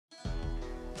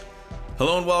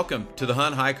Hello and welcome to the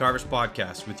Hunt Hike Harvest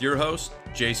Podcast with your hosts,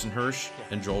 Jason Hirsch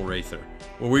and Joel Rather,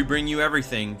 where we bring you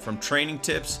everything from training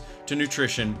tips to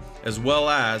nutrition, as well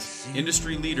as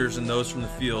industry leaders and those from the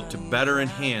field to better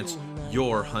enhance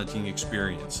your hunting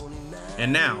experience.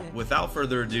 And now, without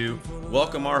further ado,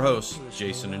 welcome our hosts,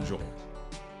 Jason and Joel.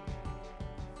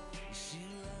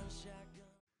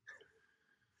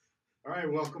 All right,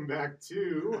 welcome back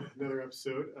to another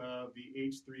episode of the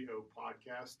H3O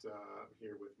podcast.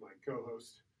 Here with my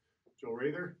co-host, Joel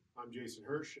Rather. I'm Jason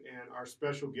Hirsch, and our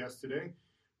special guest today,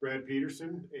 Brad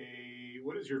Petersen.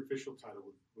 What is your official title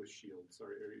with Shields?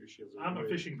 Sorry, your Shields. I'm a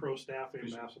Fishing Pro Staff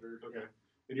Ambassador. Okay,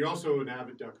 and you're also an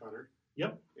avid duck hunter.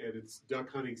 Yep. And it's duck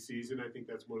hunting season. I think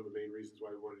that's one of the main reasons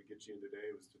why we wanted to get you in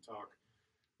today, was to talk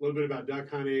a little bit about duck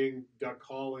hunting, duck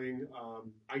calling,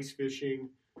 ice fishing.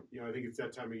 You know, I think it's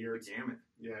that time of year. Damn it!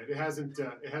 Yeah, it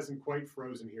hasn't quite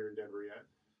frozen here in Denver yet.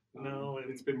 No, and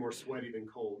it's been more sweaty than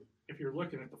cold. If you're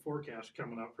looking at the forecast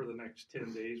coming up for the next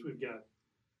 10 days, we've got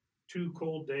 2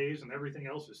 cold days, and everything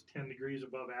else is 10 degrees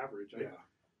above average.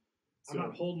 I'm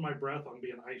not holding my breath on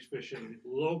being ice fishing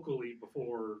locally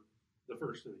before the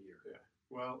first of the year. Yeah.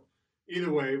 Well,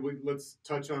 either way, let's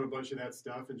touch on a bunch of that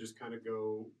stuff and just kind of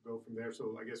go from there.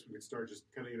 So I guess we could start, just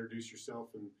kind of introduce yourself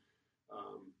and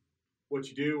what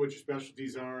you do, what your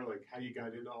specialties are, like how you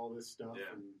got into all this stuff,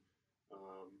 and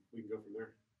we can go from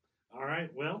there. All right.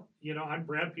 Well, I'm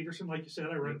Brad Petersen. Like you said,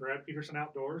 I run Brad Petersen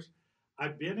Outdoors.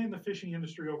 I've been in the fishing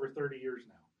industry over 30 years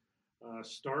now.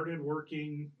 Started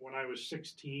working when I was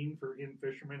 16 for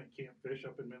in-fishermen at Camp Fish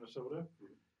up in Minnesota,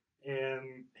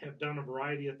 and have done a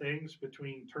variety of things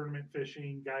between tournament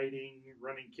fishing, guiding,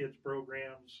 running kids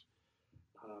programs,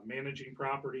 managing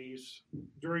properties.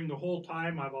 During the whole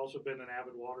time, I've also been an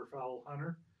avid waterfowl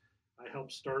hunter. I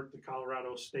helped start the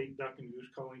Colorado State Duck and Goose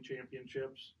Calling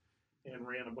Championships and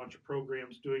ran a bunch of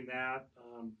programs doing that.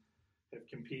 Have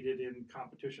competed in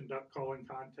competition duck calling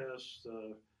contests,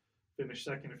 finished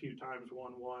second a few times,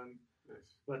 won one.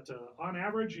 Nice. But on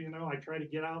average, I try to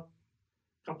get out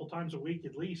a couple times a week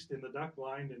at least in the duck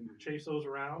blind and chase those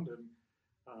around,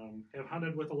 and have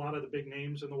hunted with a lot of the big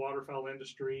names in the waterfowl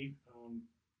industry.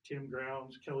 Tim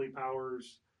Grounds, Kelly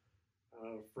Powers,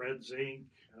 Fred Zink,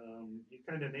 you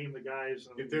kind of name the guys.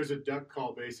 If there's a duck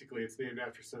call, basically, it's named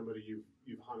after somebody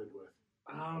you've hunted with.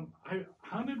 I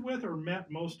hunted with or met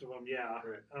most of them, yeah.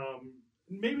 Right.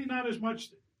 Maybe not as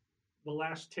much the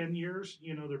last 10 years.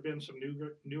 There have been some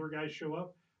newer guys show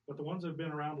up, but the ones that have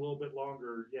been around a little bit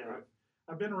longer, yeah. Right.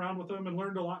 I've been around with them and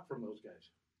learned a lot from those guys.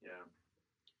 Yeah.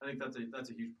 I think that's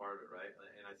a huge part of it, right?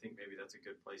 And I think maybe that's a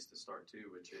good place to start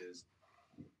too, which is,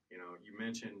 you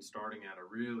mentioned starting at a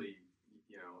really,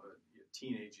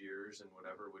 teenage years and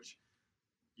whatever, which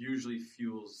usually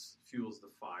fuels the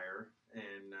fire.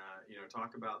 And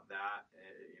talk about that.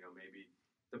 Maybe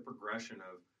the progression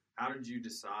of how did you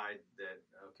decide that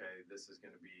this is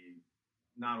going to be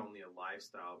not only a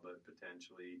lifestyle but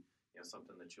potentially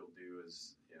something that you'll do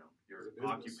as your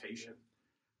occupation.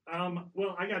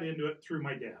 Well, I got into it through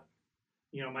my dad.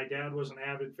 My dad was an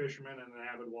avid fisherman and an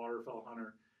avid waterfowl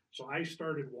hunter. So I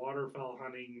started waterfowl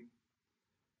hunting,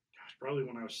 probably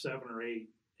when I was 7 or 8.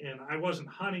 And I wasn't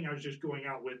hunting, I was just going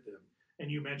out with them.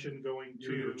 And you mentioned going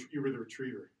to... You were the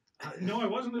retriever. No, I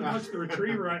wasn't as much the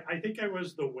retriever. I think I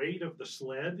was the weight of the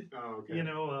sled. Oh, okay.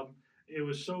 It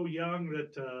was so young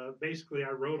that basically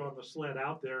I rode on the sled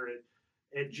out there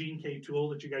at Gene K. Tool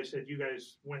that you guys said you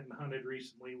guys went and hunted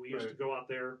recently. We used to go out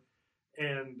there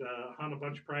and hunt a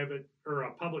bunch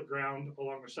of public ground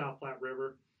along the South Platte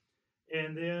River.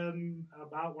 And then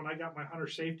about when I got my hunter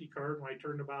safety card, when I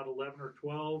turned about 11 or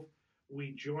 12,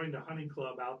 we joined a hunting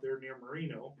club out there near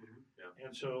Merino. Mm-hmm. Yeah.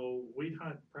 And so we'd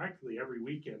hunt practically every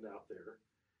weekend out there.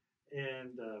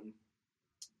 And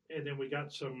then we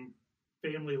got some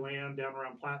family land down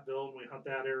around Platteville, and we hunt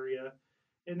that area.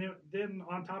 And then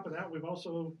on top of that, we've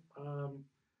also,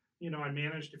 I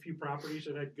managed a few properties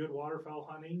that had good waterfowl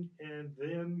hunting, and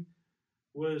then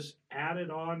was added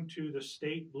on to the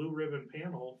state blue ribbon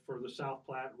panel for the South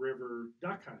Platte River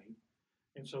duck hunting.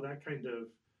 And so that kind of,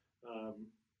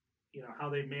 how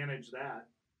they manage that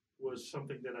was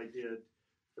something that I did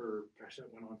for,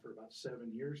 that went on for about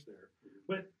 7 years there.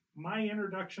 But my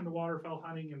introduction to waterfowl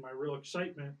hunting and my real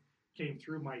excitement came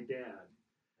through my dad.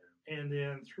 And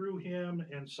then through him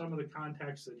and some of the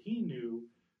contacts that he knew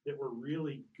that were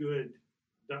really good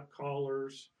duck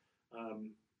callers,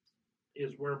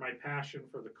 is where my passion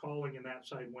for the calling and that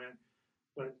side went.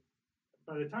 But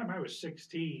by the time I was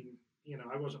 16,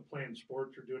 I wasn't playing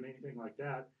sports or doing anything like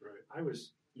that. Right.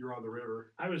 You were on the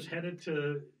river. I was headed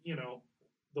to,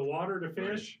 the water to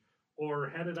fish, or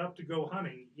headed up to go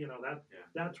hunting.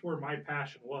 That's where my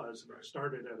passion was. And it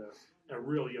started at a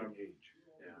real young age.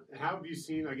 Yeah. How have you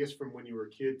seen, I guess, from when you were a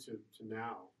kid to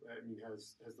now? I mean,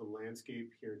 has the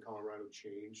landscape here in Colorado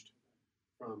changed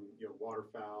from,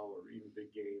 waterfowl or even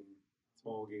big game,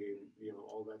 small game,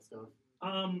 all that stuff?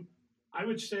 I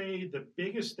would say the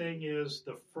biggest thing is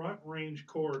the Front Range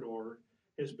corridor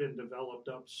has been developed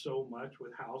up so much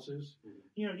with houses.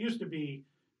 Mm-hmm. It used to be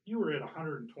you were at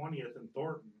 120th and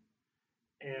Thornton,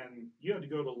 and you had to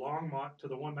go to Longmont to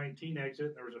the 119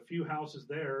 exit. There was a few houses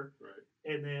there.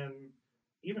 Right. And then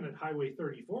even at Highway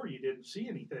 34, you didn't see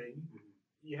anything. Mm-hmm.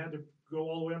 You had to go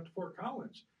all the way up to Fort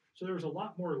Collins. So there was a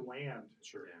lot more land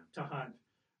to hunt.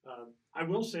 I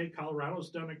will say Colorado's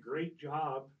done a great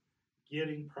job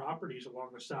getting properties along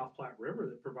the South Platte River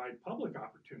that provide public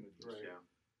opportunities. Right. Yeah.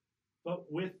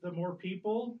 But with the more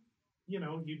people,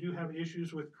 you do have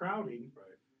issues with crowding.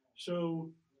 Right. So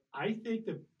I think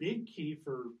the big key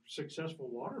for successful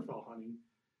waterfowl hunting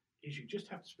is you just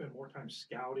have to spend more time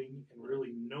scouting and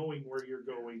really knowing where you're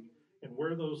going and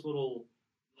where those little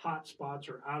hot spots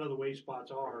or out of the way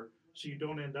spots are, so you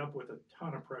don't end up with a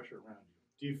ton of pressure around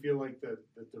you. Do you feel like the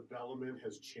development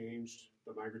has changed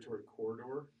the migratory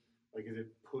corridor? Like, has it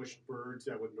pushed birds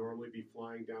that would normally be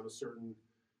flying down a certain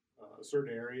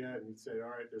area and say, all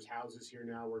right, there's houses here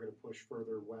now, we're going to push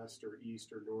further west or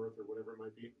east or north or whatever it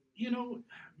might be?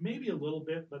 Maybe a little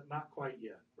bit, but not quite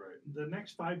yet. Right. The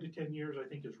next 5 to 10 years, I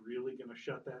think, is really going to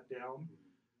shut that down.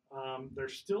 Mm-hmm.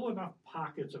 There's still enough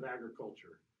pockets of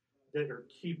agriculture that are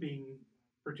keeping,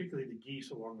 particularly the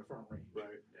geese along the Front Range. Right.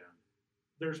 Yeah.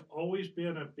 There's always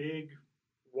been a big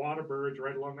wad of birds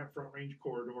right along that Front Range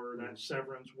corridor, that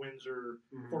Severance, Windsor,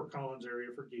 Fort Collins area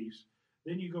for geese.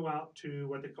 Then you go out to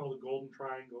what they call the Golden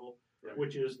Triangle,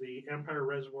 which is the Empire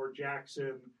Reservoir,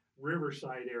 Jackson,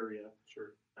 Riverside area.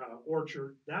 Sure.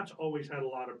 Orchard. That's always had a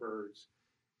lot of birds.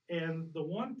 And the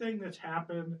one thing that's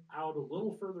happened out a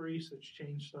little further east that's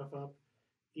changed stuff up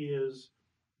is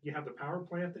you have the power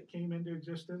plant that came into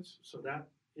existence. So that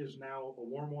is now a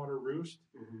warm water roost.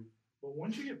 Mm-hmm. But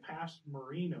once you get past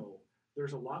Merino,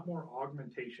 there's a lot more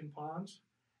augmentation ponds,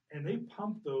 and they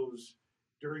pump those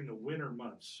during the winter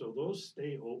months, so those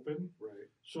stay open. Right.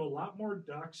 So a lot more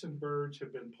ducks and birds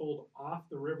have been pulled off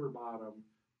the river bottom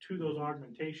to those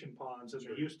augmentation ponds than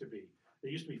they used to be.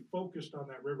 They used to be focused on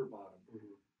that river bottom.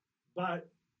 Mm-hmm. But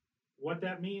what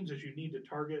that means is you need to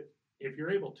target, if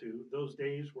you're able to, those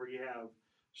days where you have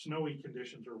snowy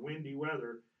conditions or windy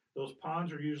weather. Those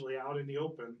ponds are usually out in the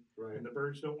open, and the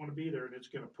birds don't want to be there, and it's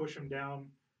going to push them down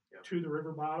to the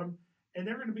river bottom. And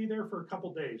they're going to be there for a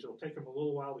couple days. It'll take them a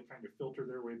little while to kind of filter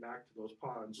their way back to those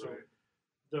ponds. So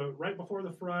the right before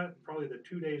the front, probably the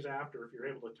 2 days after, if you're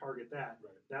able to target that,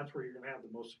 that's where you're going to have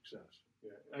the most success.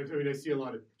 Yeah, I mean, I see a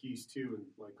lot of geese too, in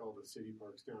like all the city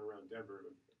parks down around Denver.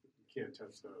 And you can't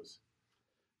touch those.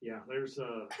 Yeah, there's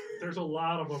a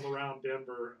lot of them around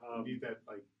Denver. You need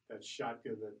that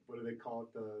shotgun. What do they call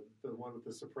it? The one with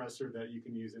the suppressor that you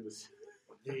can use in the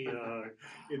city.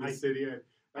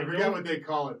 I forgot what they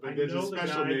call it, but there's a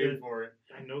special name for it.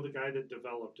 I know the guy that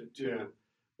developed it too. Yeah.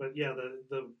 But yeah,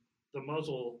 the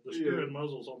muzzle, the screw-in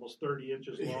muzzle is almost 30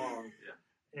 inches long,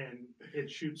 and it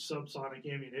shoots subsonic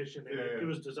ammunition. And it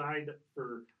was designed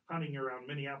for hunting around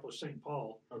Minneapolis, St.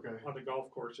 Paul on the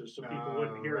golf courses, so people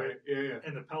wouldn't hear it,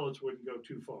 and the pellets wouldn't go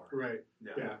too far. Right.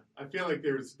 Yeah. I feel like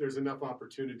there's enough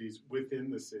opportunities within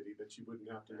the city that you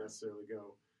wouldn't have to necessarily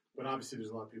go. But obviously,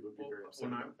 there's a lot of people who would be very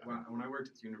upset about that. When I worked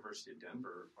at the University of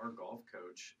Denver, our golf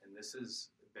coach, and this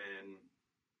has been,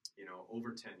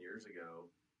 over 10 years ago,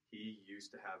 he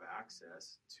used to have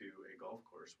access to a golf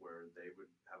course where they would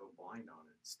have a blind on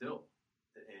it still.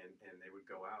 And they would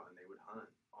go out and they would hunt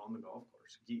on the golf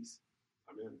course, geese.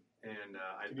 I'm in. And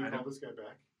Can you call this guy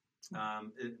back?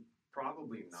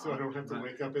 Probably not. So I don't have to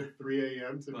wake up at 3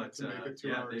 a.m. to make a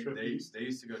 2-hour trip east? They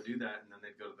used to go do that, and then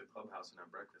they'd go to the clubhouse and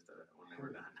have breakfast when they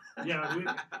were done.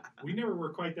 We never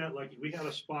were quite that lucky. We had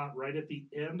a spot right at the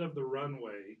end of the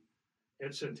runway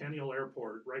at Centennial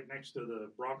Airport, right next to the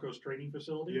Broncos training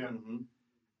facility. Yeah. Mm-hmm.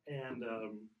 And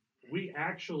we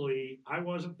actually, I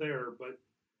wasn't there, but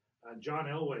John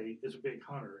Elway is a big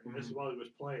hunter, and this is while he was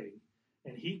playing.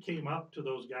 And he came up to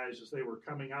those guys as they were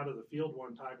coming out of the field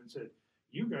one time and said,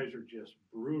 "You guys are just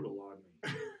brutal on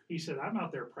me." He said, "I'm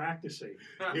out there practicing."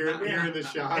 Hearing the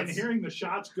shots. And hearing the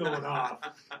shots going off.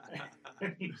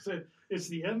 And he said, "It's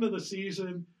the end of the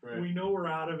season. Right. We know we're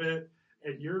out of it.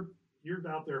 And you're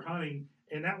out there hunting."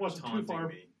 And that wasn't too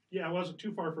far. Yeah, it wasn't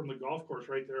too far from the golf course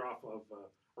right there off of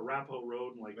Arapahoe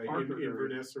Road and like Parker.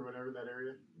 Inverness or whatever that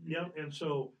area. Yep. And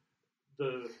so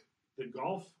the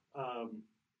golf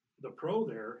the pro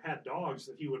there had dogs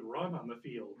that he would run on the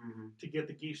field to get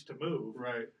the geese to move.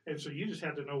 Right. And so you just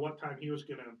had to know what time he was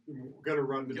going to Got to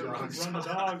run the dogs. Run the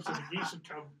dogs, and the geese would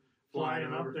come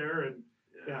flying up there. And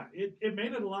it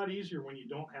made it a lot easier when you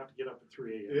don't have to get up at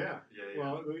 3 a.m. Yeah.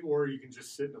 Well, or you can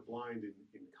just sit in a blind in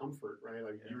comfort, right?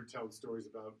 Like you were telling stories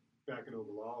about back in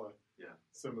Ogallala. Yeah.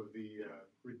 Some of the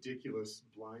ridiculous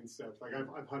blind setups. Like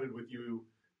I've hunted with you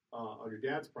on your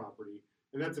dad's property.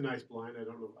 And that's a nice blind. I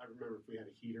don't know. I remember if we had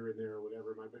a heater in there or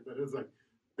whatever it might be, but it was like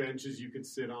benches you could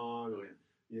sit on. And,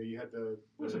 you had the. It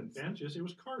wasn't benches. It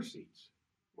was car seats.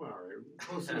 Well, all right,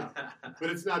 close enough.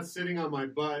 But it's not sitting on my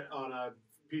butt on a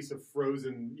piece of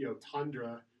frozen,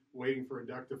 tundra, waiting for a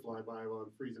duck to fly by while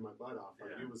I'm freezing my butt off.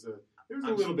 Like, there was a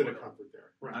little bit of comfort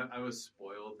there. Right. I was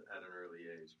spoiled at an early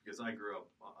age because I grew up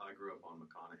on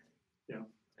McConaughey. Yeah.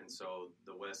 And so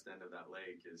the west end of that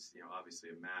lake is, obviously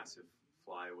a massive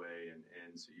flyway,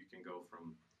 and so you can go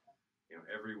from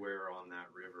everywhere on that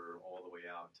river all the way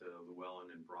out to Llewellyn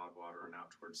and Broadwater and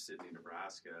out towards Sidney,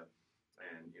 Nebraska,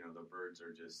 and the birds are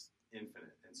just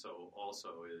infinite. And so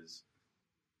also is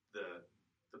the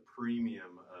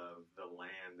premium of the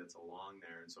land that's along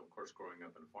there. And so of course, growing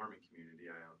up in a farming community,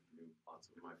 I knew lots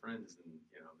of my friends, and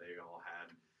they all had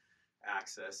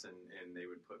access, and they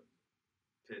would put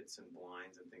pits and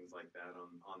blinds and things like that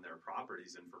on their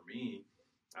properties. And for me,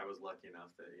 I was lucky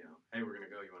enough that, hey, we're going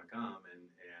to go, you want to come? And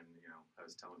I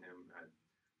was telling him, I had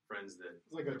friends that...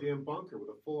 It's like a damn bunker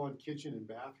with a full-on kitchen and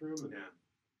bathroom. And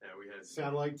yeah, we had...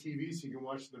 satellite TV so you can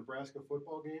watch the Nebraska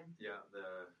football game. Yeah,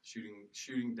 the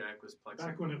shooting deck was plexiglass.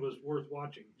 Back when it was worth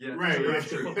watching. Yeah, right.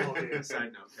 Football game.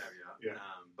 Side note, caveat.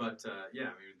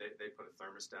 Yeah. They put a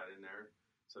thermostat in there,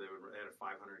 so they had a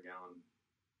 500-gallon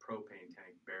propane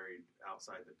tank buried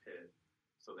outside the pit,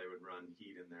 so they would run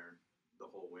heat in there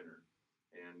the whole winter.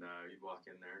 And you'd walk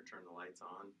in there, turn the lights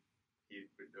on, you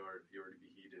already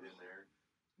be heated in there.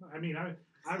 I mean,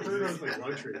 I've heard of like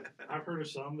luxury. I've heard of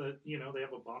some that they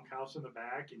have a bunkhouse in the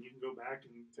back, and you can go back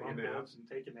and bunk beds and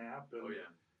take a nap. And,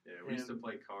 we used to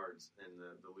play cards, and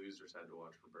the losers had to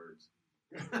watch for birds.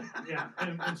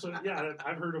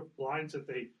 I've heard of blinds that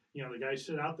the guys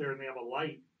sit out there and they have a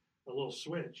light, a little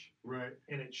switch, right,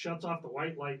 and it shuts off the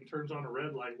white light and turns on a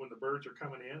red light when the birds are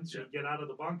coming in. So you get out of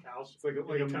the bunkhouse. It's like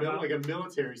a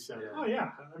military center. Oh yeah,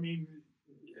 I mean,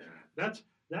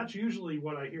 that's usually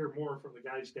what I hear more from the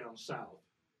guys down south.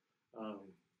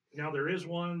 Now there is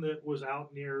one that was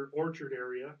out near Orchard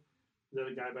area that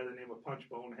a guy by the name of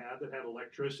Punchbone that had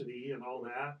electricity and all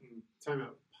that. And time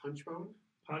out, Punchbone.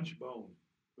 Punchbone.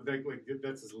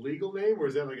 That's his legal name, or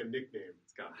is that like a nickname?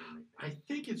 It's got to be a nickname. I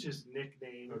think it's his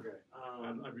nickname. Okay.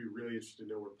 I'd be really interested to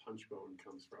know where Punchbone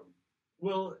comes from.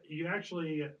 Well,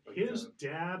 his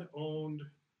dad owned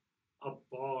a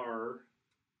bar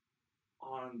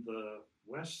on the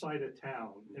west side of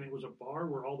town, and it was a bar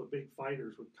where all the big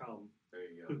fighters would come. There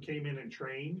you go. Who came in and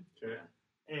trained. Okay.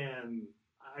 And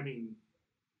I mean,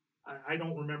 I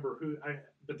don't remember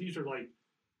but these are like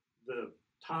the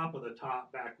top of the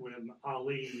top back when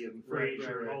Ali and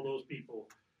Frazier and all those people.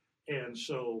 And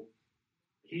so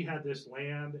he had this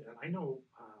land, and I know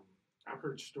I've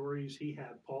heard stories. He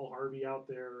had Paul Harvey out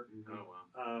there. Oh,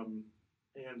 wow.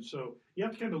 And so you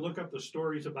have to kind of look up the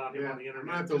stories about him on the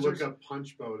internet. I'm going to have to look up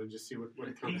Punchbone and just see what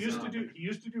comes He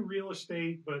used to do real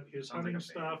estate, but his hunting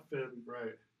stuff, and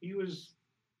he was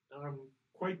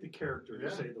quite the character, to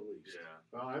say the least. Yeah.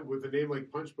 Well, with a name like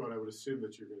Punchbone, I would assume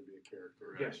that you're going to be a character.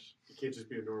 Right? Yes. You can't just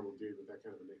be a normal dude with that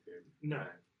kind of a nickname. No.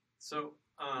 Right. So,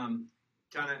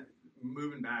 kind of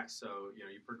moving back. So,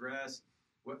 you progress.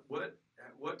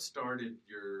 What started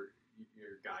your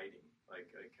guiding?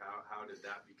 Like how did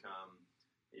that become?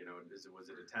 Was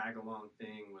it a tag along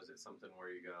thing? Was it something where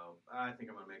you go, I think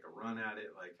I'm going to make a run at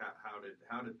it? Like how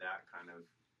did that kind of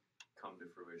come to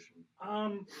fruition?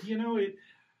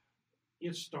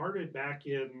 It started back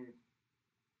in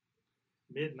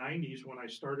mid-'90s when I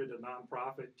started a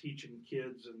nonprofit teaching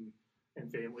kids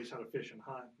and families how to fish and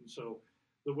hunt. And so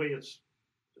the way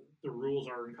the rules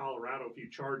are in Colorado, if you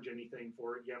charge anything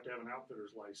for it, you have to have an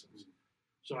outfitter's license.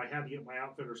 So I had to get my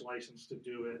outfitter's license to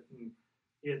do it, and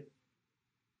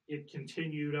it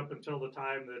continued up until the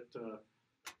time that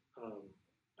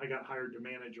I got hired to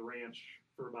manage a ranch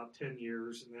for about 10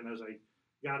 years. And then as I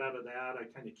got out of that, I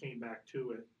kind of came back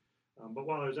to it. But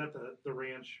while I was at the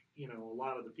ranch, a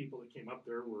lot of the people that came up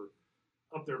there were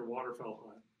up there to waterfowl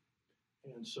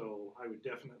hunt. And so I would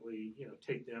definitely,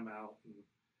 take them out. And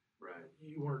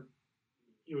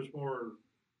it was more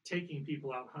taking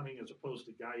people out hunting as opposed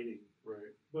to guiding.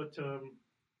 Right. But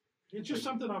it's just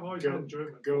something I've always had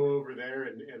enjoyment. Go over there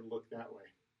and look that way.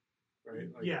 Right?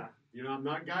 You know, I'm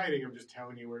not guiding. I'm just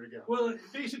telling you where to go. Well,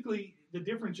 basically, the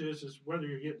difference is whether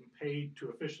you're getting paid to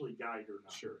officially guide or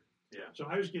not. Sure. Yeah. So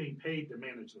I was getting paid to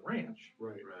manage the ranch,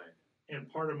 Right. Right. and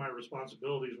part of my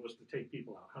responsibilities was to take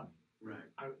people out hunting.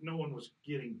 Right. No one was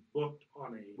getting booked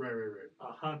on Right.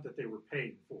 a hunt that they were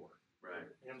paying for. Right.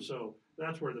 And so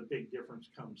that's where the big difference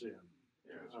comes in.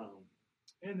 Yeah.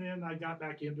 And then I got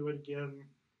back into it again,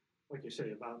 like I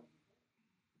say, about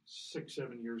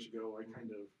 6-7 years ago. I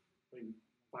kind of, maybe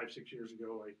 5-6 years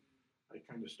ago, I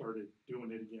kind of started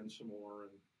doing it again some more,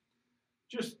 and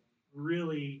just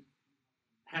really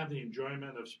have the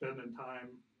enjoyment of spending time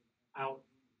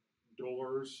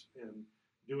outdoors and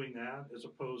doing that, as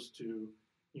opposed to,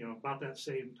 you know, about that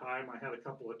same time, I had a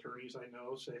couple attorneys I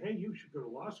know say, hey, you should go to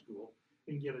law school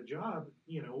and get a job,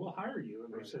 you know, we'll hire you.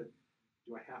 And Right. I said,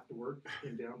 do I have to work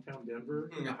in downtown Denver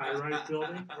in a high-rise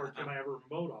building, or can I have a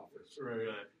remote office? Right.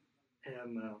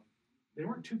 And they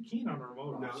weren't too keen on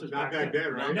remote No, offices not back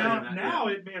then, right? Now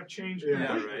it may have changed Yeah. Yeah.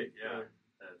 completely. Right. Yeah. Right.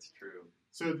 That's true.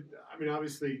 So, I mean,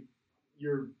 obviously,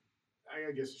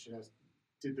 I guess I should ask,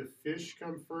 did the fish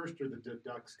come first or the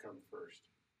ducks come first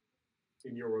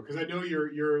in your world? Because I know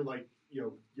you're like, you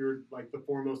know, you're like the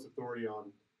foremost authority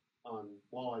on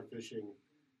walleye fishing,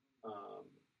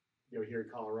 you know, here in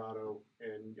Colorado,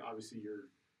 and obviously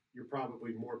you're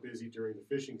probably more busy during the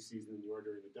fishing season than you are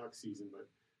during the duck season. But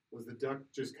was the duck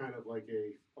just kind of like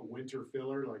a winter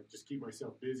filler, like just keep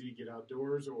myself busy, get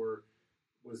outdoors, or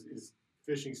is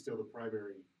fishing still the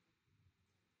primary?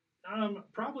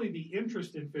 Probably the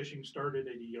interest in fishing started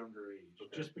at a younger age,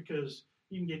 Okay. just because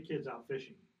you can get kids out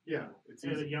fishing. Yeah, it's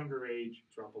At a easy. younger age.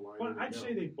 Drop a line. But and I'd go.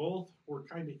 say they both were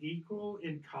kind of equal.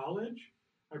 In college,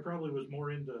 I probably was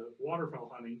more into waterfowl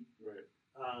hunting Right.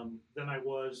 than I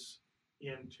was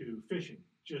into fishing.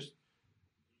 Just,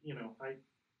 you know, I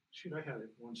had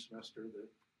it one semester that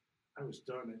I was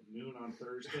done at noon on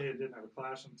Thursday and didn't have a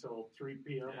class until 3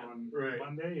 p.m. Yeah. on Right.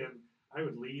 Monday, and I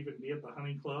would leave and be at the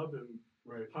hunting club and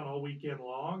Right. hunt all weekend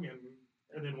long, and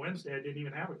then Wednesday I didn't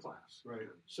even have a class. Right.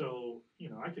 So, you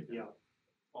know, I could be out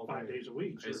All 5 day. days a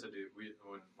week. I used to do.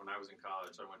 When I was in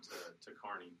college, I went to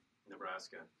Kearney,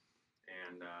 Nebraska,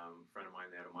 and a friend of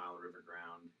mine, they had a mile of river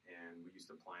ground, and we used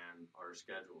to plan our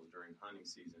schedules during hunting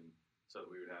season so that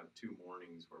we would have 2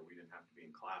 mornings where we didn't have to be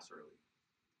in class early,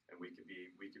 and we could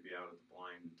be out at the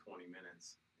blind in 20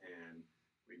 minutes, and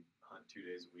we hunt 2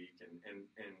 days a week, and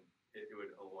it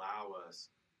would allow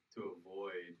us to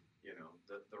avoid, you know,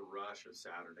 the rush of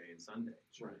Saturday and Sunday.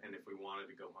 Right. And if we wanted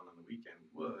to go hunt on the weekend,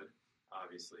 we would,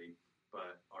 obviously,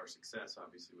 but our success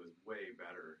obviously was way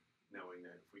better knowing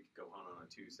that if we could go hunt on a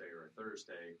Tuesday or a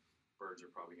Thursday, birds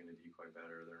are probably going to decoy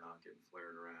better. They're not getting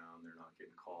flared around. They're not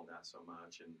getting called at so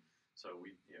much. And so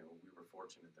we were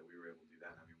fortunate that we were able to do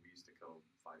that. I mean, we used to kill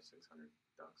 500-600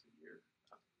 ducks a year.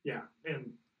 Yeah,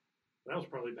 and that was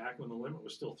probably back when the limit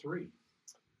was still 3.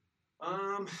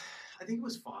 I think it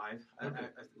was 5. Okay.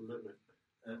 Limit.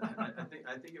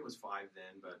 I think it was 5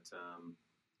 then, but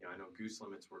you know, I know goose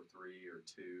limits were 3 or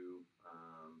 2.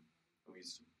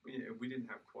 We didn't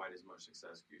have quite as much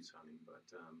success goose hunting, but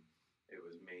it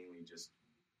was mainly just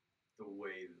the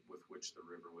way with which the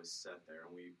river was set there,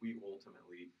 and we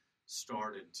ultimately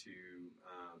started to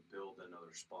build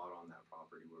another spot on that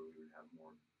property where we would have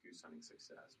more goose hunting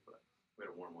success. But we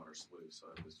had a warm water slough, so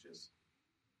it was just,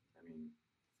 I mean,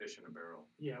 fish in a barrel.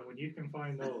 Yeah, when you can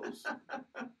find those,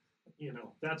 you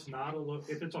know, that's not a look.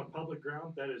 If it's on public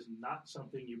ground, that is not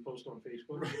something you post on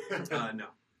Facebook.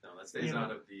 No, that stays You know.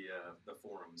 out of the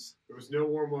forums. There was no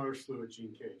warm water slough at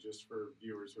Gene K, just for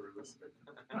viewers who are listening.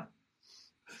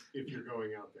 If you're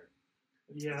going out there.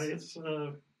 Yeah, it's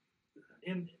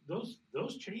and those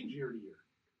change year to year.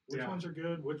 Which Yeah. ones are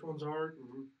good, which ones aren't,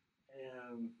 Mm-hmm.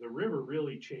 and the river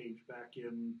really changed back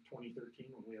in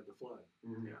 2013 when we had the flood.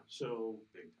 Mm-hmm. Yeah. So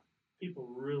Big time. people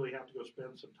really have to go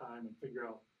spend some time and figure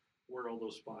out where all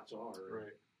those spots are.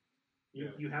 Right.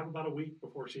 You have about a week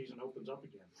before season opens up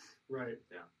again. Right.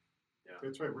 Yeah.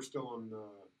 That's right. We're still on.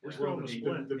 We're still on the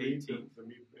split. The mid 18th.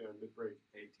 mid break.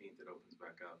 18th it opens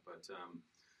back up. But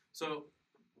so,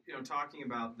 you know, talking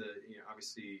about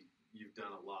obviously you've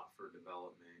done a lot for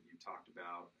development. You've talked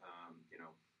about you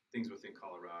know, things within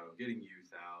Colorado, getting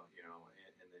youth out, you know,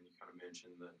 and then you kind of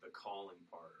mentioned the calling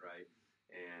part, right?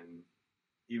 And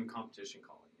even competition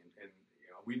calling. And you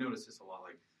know, we notice this a lot,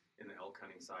 like in the elk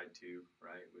hunting side too,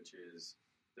 right? Which is,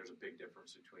 there's a big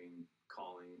difference between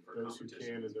calling for Those who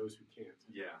competition. can and those who can't.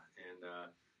 Yeah, and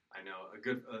I know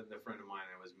a friend of mine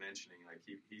I was mentioning, like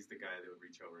he's the guy that would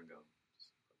reach over and go, just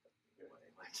put that thing away.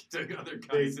 Like he took other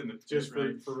guys in the pit, Just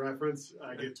right? for reference,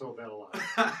 I get told that a lot.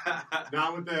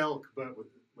 Not with the elk, but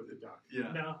with the duck.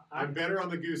 Yeah. No, I'm better on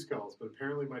the goose calls, but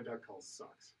apparently my duck calls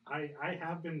sucks. I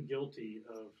have been guilty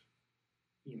of,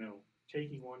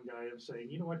 taking one guy and saying,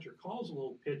 you know what, your call's a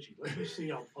little pitchy. Let me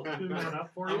see, I'll tune that up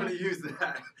for you. I'm going to use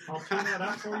that. I'll tune that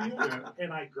up for you. Yeah.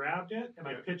 And I grabbed it and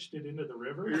I pitched it into the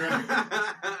river.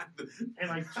 Right.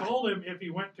 And I told him if he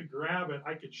went to grab it,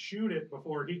 I could shoot it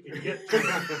before he could get to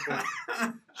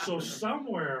it. So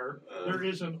somewhere there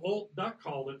is an old duck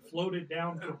call that floated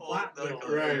down from Platteville.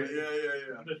 Right.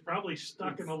 Yeah. That's probably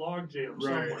stuck in a log jam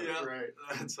Right. somewhere. Yeah. Right.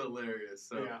 That's hilarious.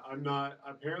 So. Yeah, I'm not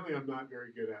very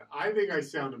good at it. I think I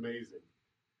sound amazing.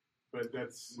 But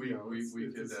that's we could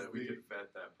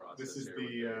vet that process. This is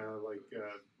here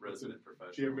the resident the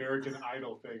professional. American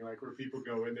Idol thing, like where people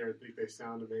go in there and think they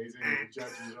sound amazing, and the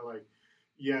judges are like,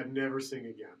 "Yeah, never sing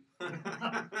again."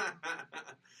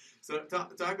 So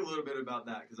talk a little bit about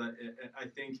that, because I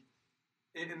think,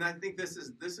 and I think this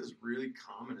is really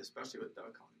common, especially with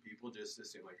duck calling. People just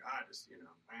assume like, just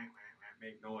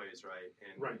make noise, right?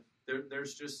 And right.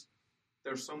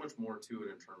 There's so much more to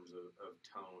it in terms of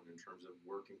tone, in terms of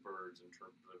working birds, in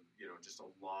terms of, just a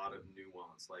lot of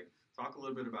nuance. Like, talk a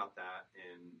little bit about that,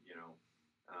 and,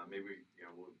 maybe,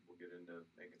 we'll get into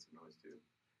making some noise too.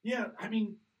 Yeah, I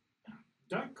mean,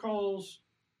 duck calls,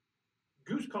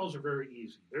 goose calls are very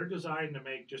easy. They're designed to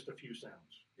make just a few sounds.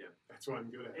 Yeah, that's what I'm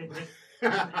good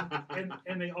at.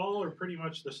 And they all are pretty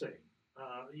much the same.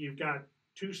 You've got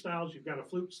two styles. You've got a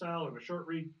flute style and a short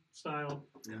reed style.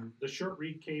 Yeah. The short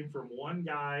reed came from one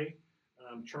guy,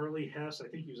 Charlie Hess. I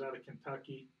think he was out of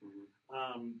Kentucky.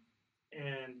 Mm-hmm.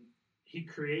 And he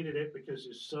created it because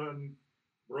his son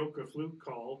broke a flute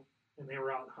call, and they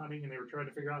were out hunting, and they were trying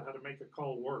to figure out how to make a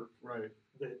call work Right.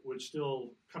 that would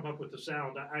still come up with the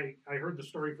sound. I heard the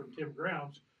story from Tim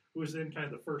Grounds, who was then kind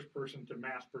of the first person to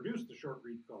mass produce the short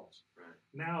reed calls. Right.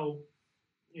 Now,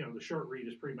 the short reed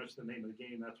is pretty much the name of the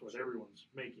game. That's what everyone's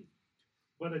making.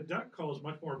 But a duck call is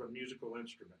much more of a musical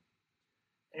instrument.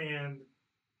 And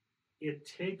it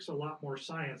takes a lot more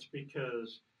science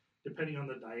because depending on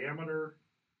the diameter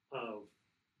of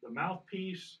the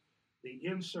mouthpiece, the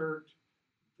insert,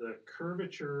 the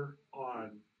curvature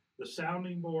on the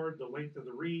sounding board, the length of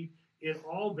the reed, it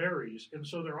all varies. And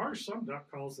so there are some duck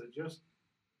calls that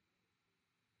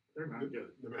they're not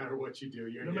good. No matter what you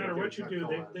do, no matter what you do,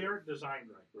 they aren't designed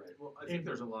right. Right. Well, I think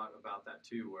there's a lot about that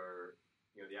too, where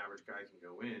the average guy can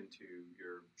go into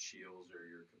your Shields or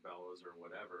your Cabela's or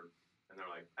whatever, and they're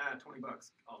like, $20,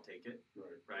 I'll take it,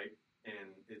 right?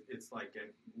 And it's like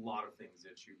a lot of things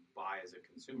that you buy as a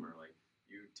consumer, like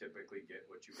you typically get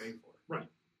what you pay for,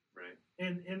 right?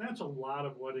 And that's a lot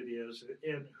of what it is,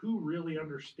 and who really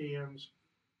understands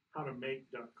how to make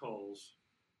duck calls.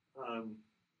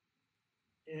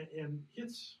 And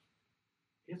it's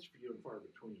few and far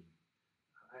between.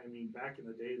 I mean, back in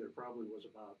the day, there probably was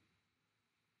about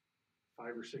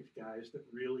 5 or 6 guys that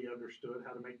really understood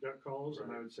how to make duck calls,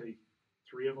 and I would say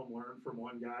 3 of them learned from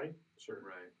one guy. Sure.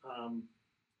 Right.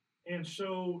 And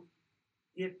so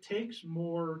it takes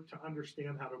more to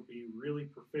understand how to be really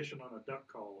proficient on a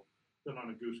duck call than on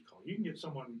a goose call. You can get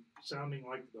someone sounding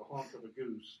like the honk of a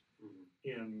goose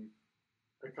in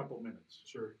a couple minutes.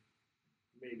 Sure.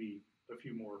 Maybe a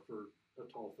few more for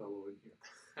a tall fellow in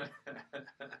here.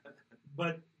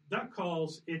 But duck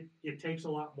calls, it takes a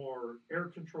lot more air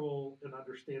control and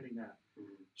understanding that.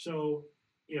 Mm-hmm. So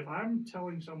if I'm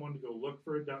telling someone to go look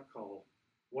for a duck call,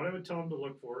 what I would tell them to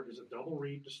look for is a double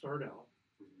reed to start out.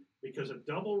 Mm-hmm. Because a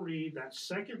double reed, that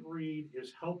second reed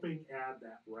is helping add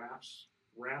that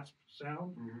rasp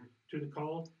sound to the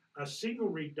call. A single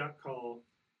reed duck call,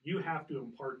 you have to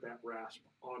impart that rasp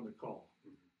on the call.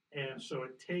 Mm-hmm. And so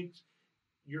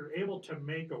you're able to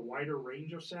make a wider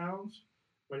range of sounds,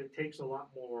 but it takes a lot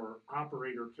more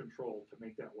operator control to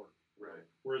make that work. Right.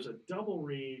 Whereas a double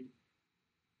reed,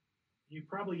 you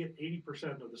probably get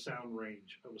 80% of the sound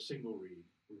range of a single reed.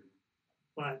 Mm-hmm.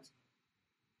 But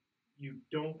you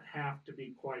don't have to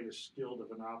be quite as skilled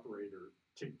of an operator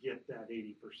to get that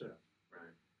 80%.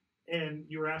 Right. And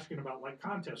you were asking about like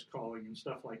contest calling and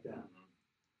stuff like that.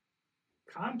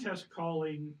 Mm-hmm. Contest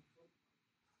calling,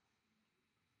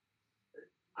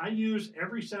 I use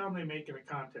every sound they make in a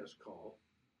contest call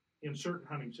in certain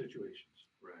hunting situations.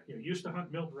 Right. Used to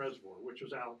hunt Milton Reservoir, which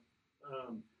was out,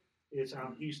 it's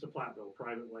out east of Platteville,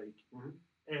 private lake. Mm-hmm.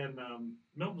 And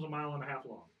Milton's 1.5 miles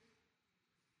long.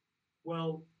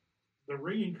 Well, the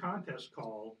ringing contest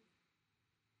call,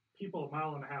 people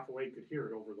 1.5 miles away could hear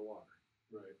it over the water.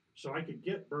 Right. So I could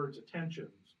get birds'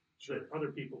 attentions that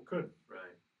other people couldn't.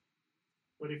 Right.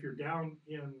 But if you're down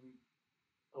in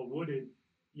a wooded,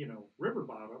 river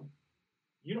bottom,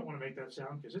 you don't want to make that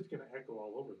sound because it's going to echo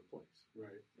all over the place.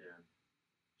 Right. Yeah.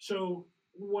 So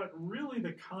what really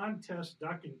the contest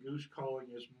duck and goose calling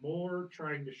is more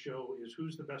trying to show is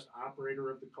who's the best operator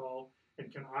of the call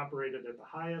and can operate it at the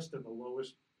highest and the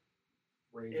lowest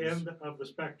Ranges. end of the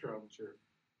spectrum. Sure.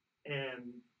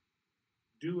 And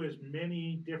do as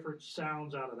many different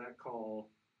sounds out of that call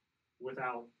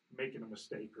without making a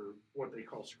mistake or what they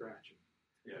call scratching.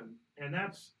 Yeah. And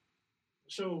that's,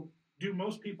 so do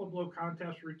most people blow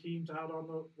contest routines out on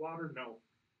the water? No.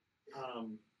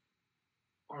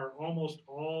 Are almost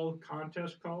all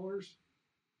contest callers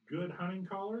good hunting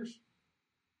callers?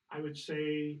 I would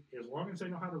say as long as they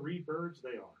know how to read birds,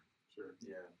 they are. Sure.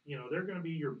 Yeah. You know, they're going to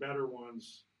be your better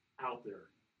ones out there,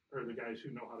 or the guys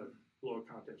who know how to blow a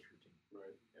contest routine.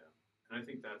 Right. Yeah. And I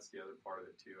think that's the other part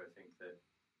of it too. I think that,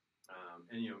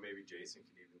 and you know, maybe Jason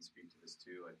can even speak to this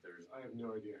too. Like I have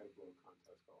no idea how to blow a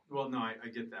contest call. well, no, I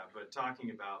get that, but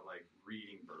talking about like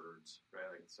reading birds,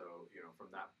 right? Like, so, you know, from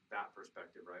that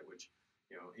perspective, right? Which,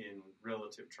 you know, in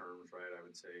relative terms, right, I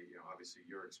would say, you know, obviously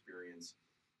your experience,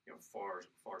 you know, far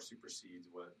supersedes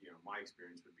what, you know, my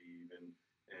experience would be even,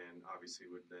 and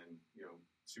obviously would then, you know,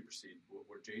 supersede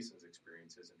what Jason's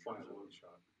experience is in By terms a of long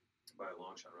shot. by a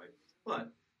long shot, right?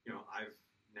 But, you know, I've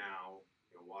now,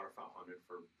 you know, waterfowl hunted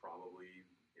for probably,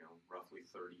 you know, roughly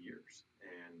 30 years.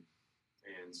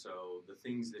 And so the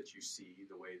things that you see,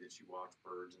 the way that you watch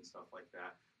birds and stuff like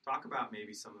that, talk about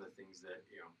maybe some of the things that,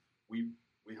 you know, we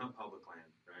hunt public land,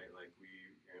 right? Like we,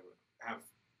 you know, have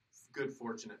good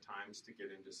fortunate times to get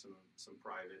into some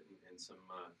private and some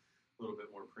little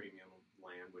bit more premium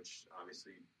land, which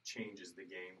obviously changes the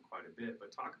game quite a bit.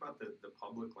 But talk about the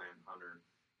public land hunter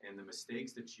and the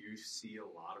mistakes that you see a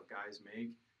lot of guys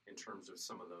make in terms of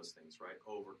some of those things, right?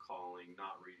 Overcalling,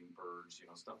 not reading birds, you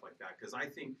know, stuff like that. Because I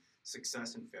think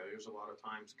success and failures a lot of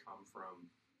times come from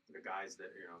the guys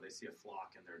that, you know, they see a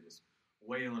flock and they're just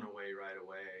wailing away right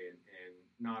away and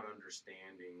not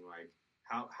understanding, like,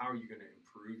 how are you going to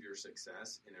improve your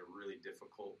success in a really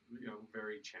difficult, you know,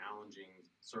 very challenging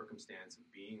circumstance of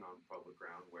being on public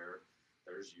ground where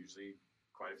there's usually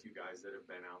quite a few guys that have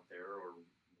been out there or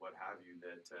what have you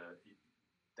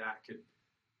that could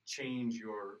change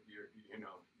your you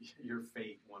know, your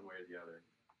fate one way or the other.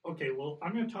 Okay, well,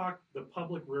 I'm going to talk the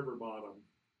public river bottom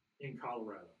in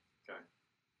Colorado. Okay.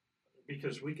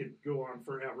 Because we could go on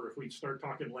forever if we start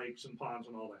talking lakes and ponds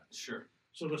and all that. Sure.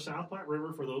 So the South Platte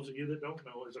River, for those of you that don't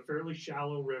know, is a fairly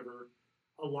shallow river.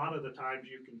 A lot of the times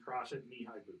you can cross it in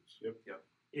knee-high boots. Yep.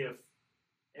 If,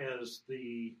 as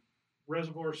the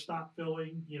reservoirs stop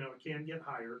filling, you know, it can get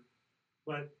higher.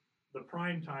 But the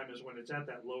prime time is when it's at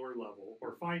that lower level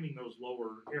or finding those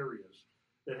lower areas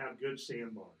that have good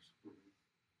sandbars.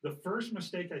 Mm-hmm. The first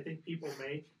mistake I think people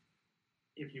make,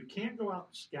 if you can't go out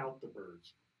and scout the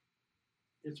birds,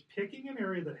 it's picking an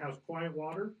area that has quiet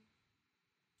water.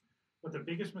 But the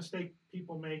biggest mistake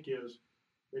people make is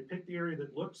they pick the area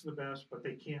that looks the best, but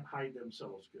they can't hide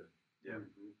themselves good. Yeah.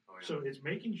 Mm-hmm. Oh, yeah. So it's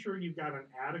making sure you've got an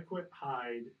adequate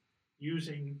hide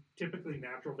using typically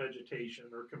natural vegetation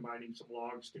or combining some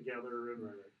logs together and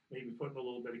Right. maybe putting a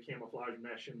little bit of camouflage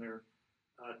mesh in there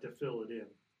to fill it in.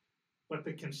 But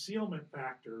the concealment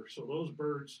factor, so those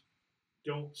birds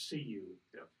don't see you.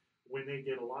 Yeah. When they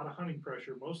get a lot of hunting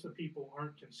pressure, most of the people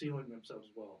aren't concealing themselves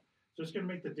well. So it's going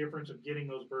to make the difference of getting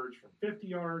those birds from 50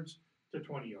 yards to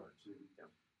 20 yards. Mm-hmm. Yeah.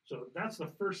 So that's the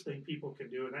first thing people can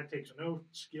do, and that takes no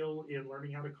skill in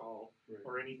learning how to call Right.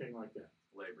 or anything like that.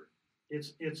 Labor.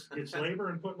 It's labor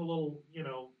and putting a little, you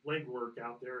know, legwork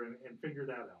out there and figure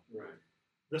that out. Right.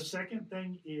 The second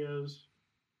thing is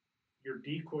your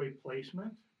decoy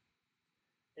placement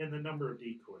and the number of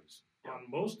decoys. Yeah. On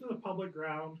most of the public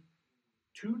ground,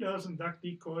 24 duck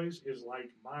decoys is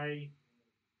like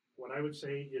what I would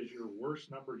say is your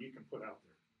worst number you can put out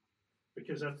there,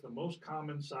 because that's the most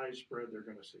common size spread they're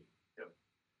going to see. Yep.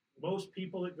 Most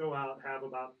people that go out have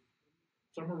about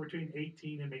somewhere between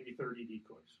 18 and maybe 30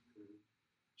 decoys. Mm-hmm.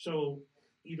 So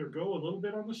either go a little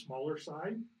bit on the smaller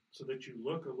side so that you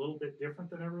look a little bit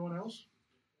different than everyone else,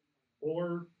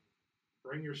 or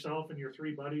bring yourself and your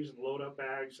three buddies and load up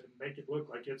bags and make it look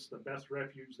like it's the best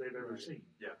refuge they've ever Right. seen.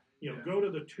 Yeah. You know, Yeah. go to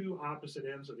the two opposite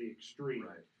ends of the extreme.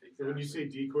 Right. Exactly. So when you say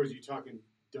decoys, you talking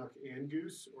duck and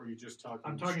goose, or are you just talking?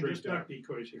 I'm talking straight just duck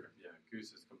decoys here. Yeah,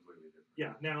 goose is completely different.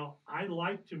 Yeah. Now, I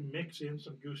like to mix in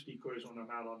some goose decoys when I'm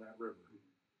out on that river.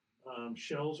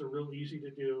 Shells are real easy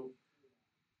to do.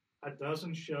 A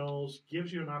dozen shells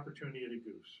gives you an opportunity at a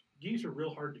goose. Geese are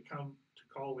real hard to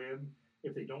call in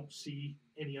if they don't see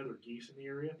any other geese in the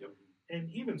area. Yep. And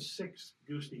even 6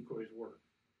 goose decoys work.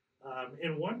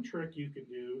 And one trick you can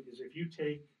do is if you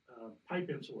take pipe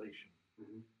insulation,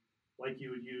 Mhm. like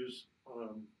you would use,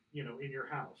 you know, in your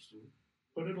house,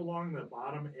 put it along the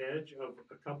bottom edge of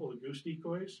a couple of goose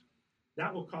decoys.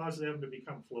 That will cause them to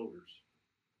become floaters.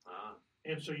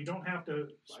 And so you don't have to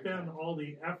spend all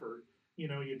the effort. You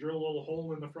know, you drill a little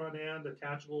hole in the front end,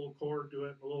 attach a little cord to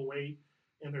it, a little weight,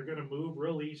 and they're going to move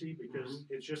real easy because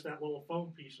it's just that little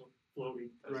foam piece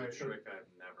floating. That's a trick I've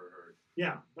never heard.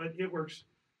 Yeah, but it works.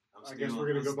 I guess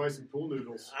we're going to go buy some pool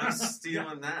noodles. I'm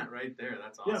stealing that right there.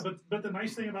 That's awesome. Yeah, but the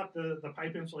nice thing about the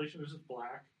pipe insulation is it's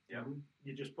black. Yeah.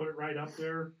 You just put it right up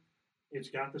there. It's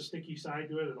got the sticky side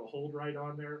to it. It'll hold right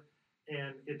on there.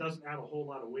 And it doesn't add a whole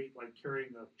lot of weight like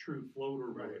carrying a true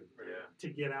floater would to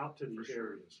get out to these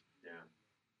areas. Yeah.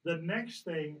 The next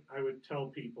thing I would tell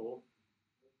people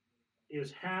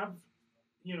is have,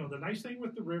 you know, the nice thing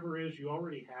with the river is you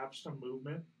already have some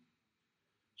movement.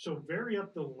 So vary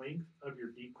up the length of your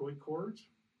decoy cords,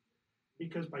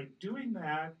 because by doing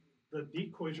that, the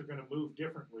decoys are going to move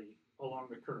differently along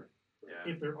the current.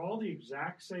 Yeah. If they're all the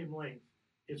exact same length,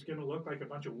 it's going to look like a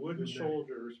bunch of wooden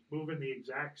soldiers moving the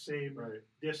exact same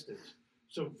distance.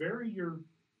 So vary your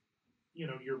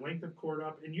length of cord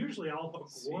up, and usually I'll hook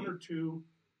one or two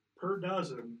per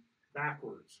dozen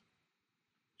backwards,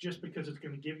 just because it's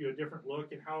going to give you a different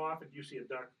look. And how often do you see a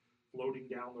duck floating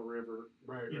down the river,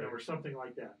 or something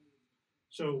like that?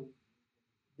 So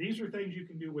these are things you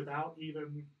can do without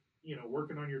even,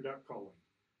 working on your duck calling.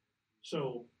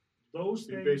 So those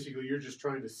things. Basically, you're just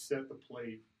trying to set the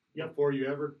plate before you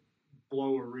ever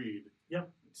blow a reed. Yep.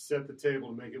 Set the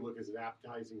table to make it look as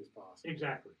appetizing as possible.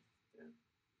 Exactly. Yeah.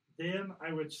 Then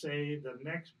I would say the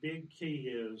next big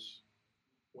key is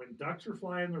when ducks are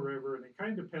flying the river, and it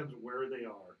kind of depends where they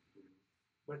are,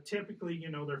 but typically,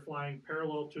 they're flying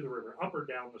parallel to the river, up or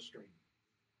down the stream.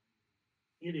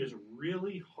 It is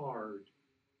really hard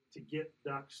to get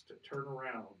ducks to turn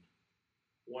around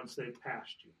once they've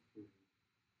passed you.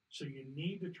 So you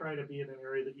need to try to be in an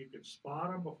area that you can spot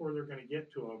them before they're going to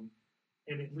get to them,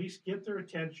 and at least get their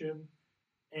attention.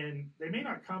 And they may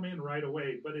not come in right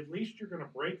away, but at least you're going to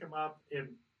break them up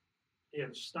and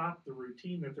stop the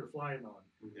routine that they're flying on.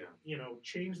 Yeah.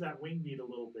 Change that wing beat a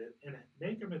little bit and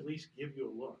make them at least give you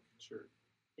a look. Sure.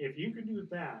 If you can do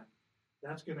that,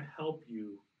 that's going to help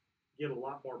you get a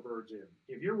lot more birds in.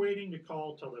 If you're waiting to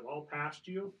call till they've all passed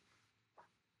you,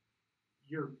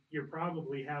 you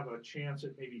probably have a chance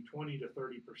at maybe 20 to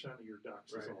 30% of your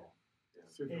ducks is all. Yeah.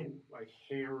 So like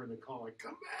hammering the call, like,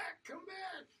 come back,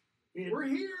 we're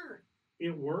here.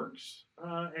 It works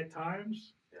at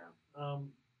times. Yeah.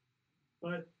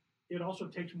 But it also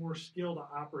takes more skill to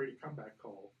operate a comeback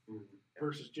call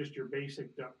versus just your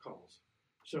basic duck calls.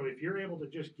 So if you're able to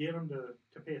just get them to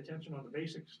pay attention on the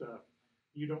basic stuff,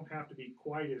 you don't have to be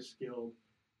quite as skilled.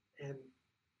 And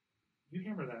you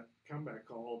hammer that comeback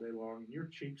call all day long, and your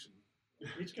cheeks,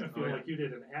 it's going to feel like you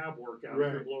did an ab workout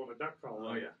if you're blowing a duck call.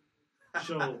 Oh, yeah.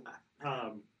 So,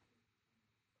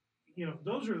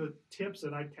 those are the tips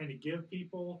that I'd kind of give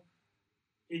people.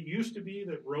 It used to be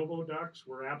that robo ducks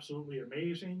were absolutely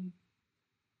amazing.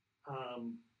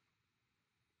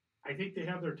 I think they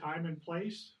have their time and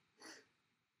place.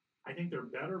 I think they're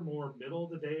better more middle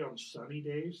of the day on sunny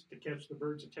days to catch the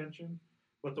bird's attention.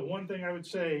 But the one thing I would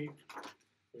say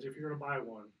is if you're going to buy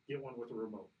one, get one with a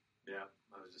remote. Yeah,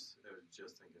 I was just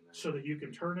thinking that. So that you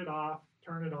can turn it off,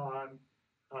 turn it on,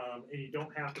 and you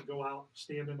don't have to go out,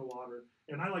 stand in the water.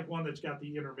 And I like one that's got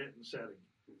the intermittent setting.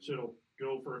 So it'll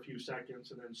go for a few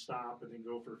seconds and then stop and then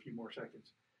go for a few more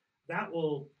seconds. That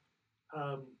will,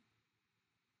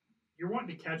 you're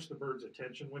wanting to catch the bird's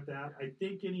attention with that. I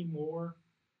think anymore,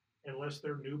 unless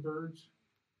they're new birds,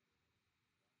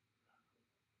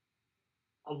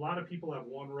 a lot of people have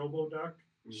one robo duck,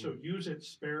 so use it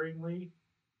sparingly,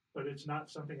 but it's not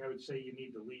something I would say you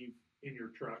need to leave in your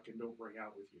truck and don't bring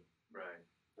out with you. Right.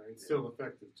 It's still an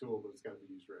effective tool, but it's got to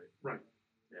be used right. Right.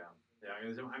 Yeah. Yeah.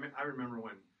 I remember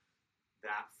when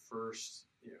that first,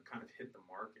 kind of hit the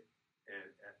market, and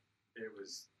it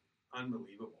was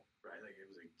unbelievable, right? Like it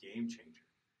was a game changer,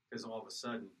 because all of a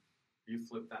sudden you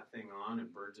flip that thing on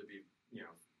and birds would be, you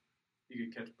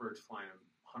could catch birds flying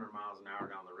 100 miles an hour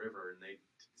down the river, and they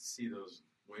see those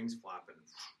wings flapping,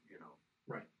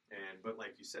 Right. But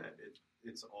like you said,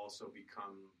 it's also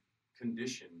become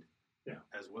conditioned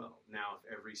as well. Now, if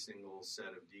every single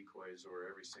set of decoys or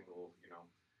every single,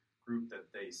 group that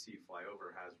they see fly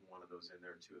over has one of those in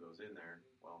there, two of those in there,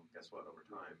 well, guess what? Over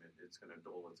time, it's going to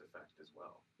dull its effect as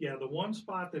well. Yeah, the one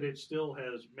spot that it still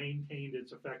has maintained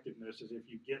its effectiveness is if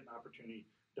you get an opportunity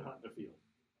to hunt in the field.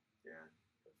 Yeah.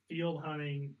 Field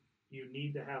hunting, you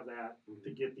need to have that to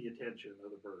get the attention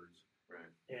of the birds. Right.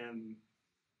 And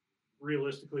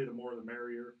realistically, the more the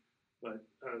merrier. But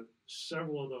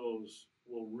several of those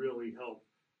will really help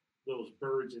those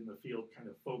birds in the field kind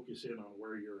of focus in on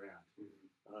where you're at.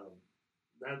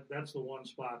 That's the one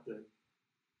spot that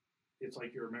it's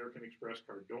like your American Express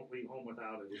card. Don't leave home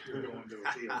without it if you're going to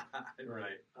a field.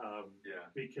 Right.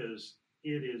 Because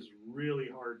it is really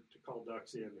hard to call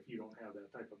ducks in if you don't have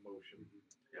that type of motion.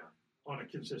 On a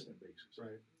consistent basis.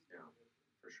 Right. Yeah,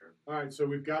 for sure. All right, so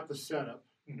we've got the setup.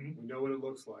 Mm-hmm. We know what it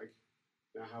looks like.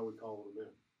 Now, how we call them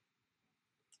in?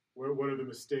 What are the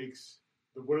mistakes?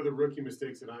 What are the rookie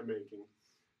mistakes that I'm making?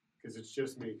 Because it's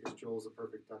just me. Because Joel's a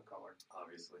perfect duck caller.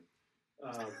 Obviously.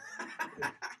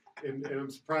 And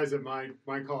I'm surprised that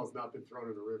my call has not been thrown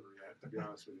in the river yet. To be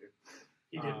honest with you.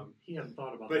 He hadn't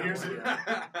thought about but that here's one the,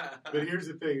 yet. But here's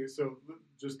the thing. So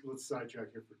let's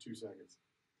sidetrack here for 2 seconds.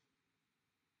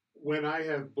 When I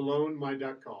have blown my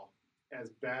duck call, as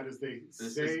bad as they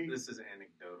say, this is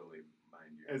anecdotally,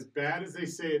 mind you, as bad as they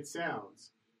say it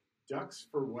sounds, ducks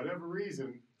for whatever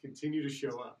reason continue to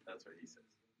show up. That's what he says.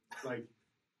 Like,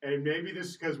 and maybe this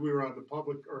is because we were on the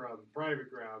public or on the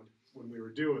private ground when we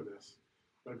were doing this.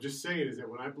 But I'm just saying is that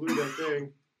when I blew that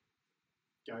thing,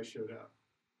 guys showed up.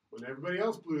 When everybody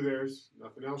else blew theirs,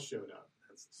 nothing else showed up.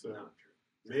 That's So not true.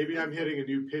 maybe I'm hitting a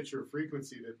new pitch or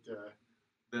frequency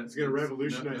that's going to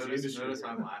revolutionize the industry. Notice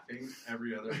I'm laughing.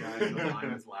 Every other guy in the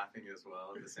line is laughing as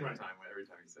well at the same time every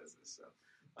time he says this. So,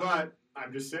 but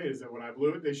I'm just saying is that when I blew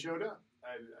it, they showed up.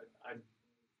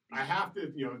 I have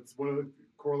to, it's one of the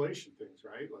correlation things,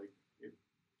 right? Like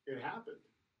it happened.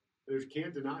 You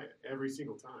can't deny it every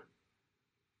single time.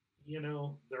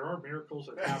 There are miracles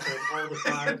that happen all the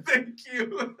time. Thank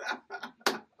you.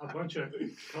 A bunch of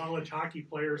college hockey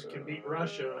players can beat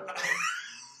Russia.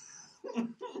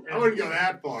 I wouldn't go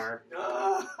that far.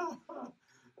 I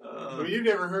mean, you've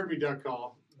never heard me duck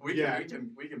call. We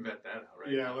can vet that out,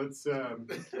 right? Yeah, now. Let's.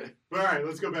 But all right,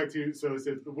 let's go back to. So it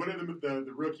says, what are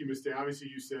the rookie mistake? Obviously,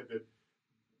 you said that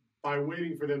by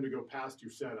waiting for them to go past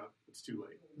your setup, it's too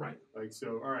late. Right. Like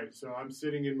so. All right. So I'm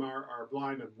sitting in our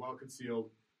blind. I'm well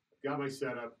concealed. I've got my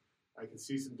setup. I can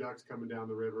see some ducks coming down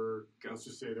the river. Let's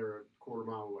just say they're a quarter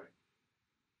mile away.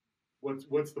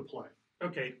 What's the play?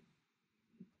 Okay.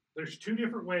 There's 2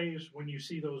 different ways when you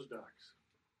see those ducks.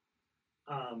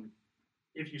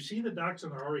 If you see the ducks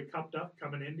and they're already cupped up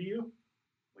coming into you,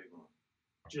 leave them alone.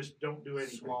 Just don't do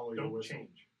anything. Swallow your don't whistle.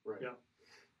 change. Right. Yeah.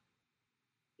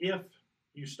 If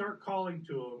you start calling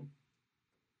to them,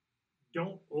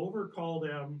 don't overcall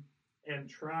them and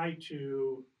try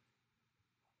to.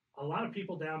 A lot of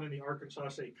people down in the Arkansas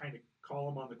say kind of call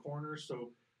them on the corners.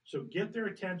 So get their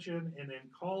attention and then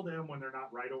call them when they're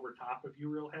not right over top of you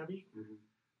real heavy.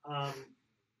 Mm-hmm.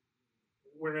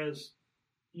 Whereas,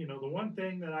 the one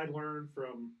thing that I learned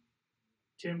from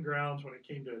Tim Grounds when it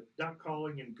came to duck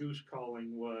calling and goose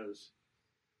calling was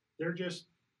they're just,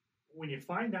 when you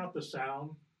find out the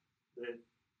sound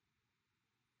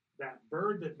that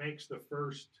bird that makes the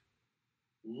first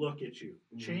look at you,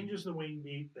 changes the wing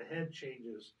beat, the head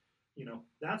changes,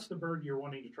 that's the bird you're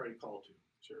wanting to try to call to.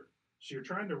 Sure. So you're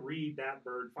trying to read that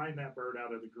bird, find that bird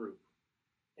out of the group,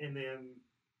 and then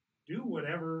do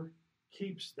whatever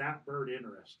keeps that bird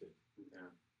interested.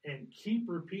 Yeah. And keep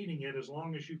repeating it as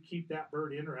long as you keep that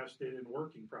bird interested in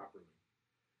working properly.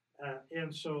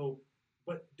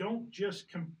 But don't just,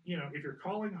 if you're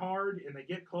calling hard and they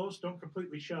get close, don't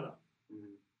completely shut up.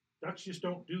 Mm-hmm. Ducks just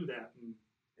don't do that,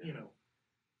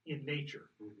 in nature.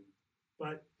 Mm-hmm.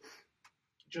 But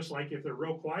just like if they're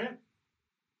real quiet,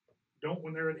 don't,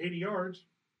 when they're at 80 yards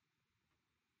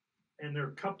and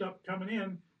they're cupped up coming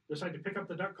in, decide to pick up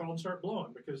the duck call and start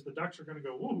blowing because the ducks are going to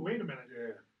go, whoa, wait a minute.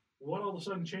 Yeah. What all of a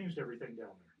sudden changed everything down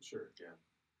there? Sure. Yeah.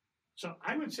 So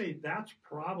I would say that's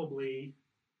probably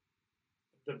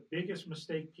the biggest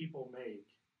mistake people make.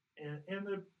 And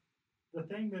the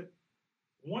thing that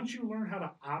once you learn how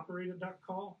to operate a duck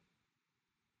call,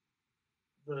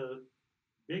 the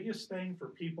biggest thing for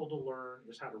people to learn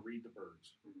is how to read the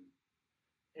birds.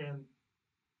 Mm-hmm. And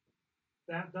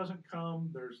that doesn't come,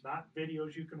 there's not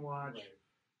videos you can watch. Right.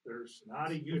 There's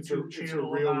not a YouTube channel. It's a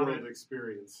real world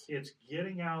experience. It's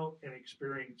getting out and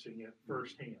experiencing it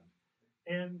firsthand.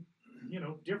 And,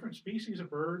 different species of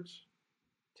birds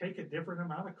take a different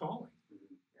amount of calling.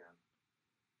 Mm-hmm. Yeah.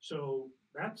 So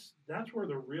that's where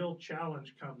the real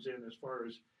challenge comes in as far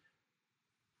as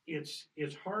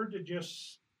it's hard to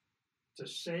just to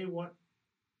say what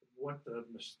the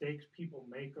mistakes people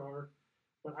make are,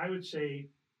 but I would say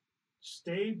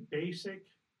stay basic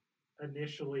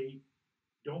initially.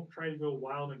 Don't try to go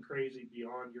wild and crazy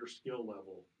beyond your skill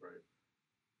level.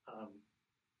 Right.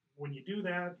 When you do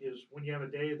that is when you have a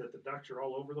day that the ducks are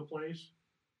all over the place,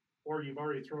 or you've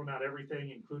already thrown out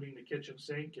everything, including the kitchen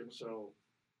sink, and so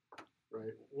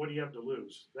right. What do you have to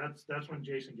lose? That's when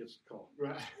Jason gets the call.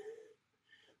 Right.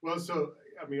 Well, so,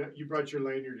 I mean, you brought your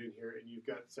lanyard in here, and you've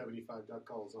got 75 duck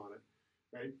calls on it,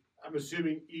 right? I'm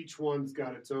assuming each one's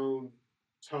got its own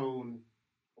tone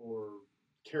or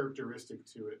characteristic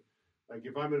to it. Like,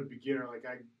 if I'm a beginner, like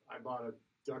I bought a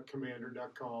duck commander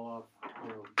duck call off,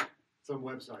 some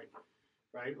website,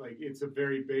 right? Like, it's a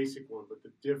very basic one, but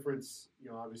the difference,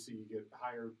 obviously you get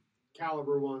higher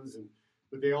caliber ones,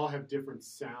 but they all have different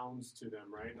sounds to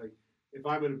them, right? Like, if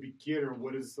I'm a beginner,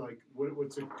 what's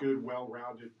a good,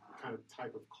 well-rounded kind of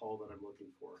type of call that I'm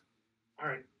looking for? All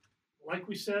right. Like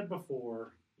we said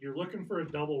before, you're looking for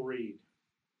a double reed.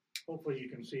 Hopefully you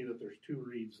can see that there's two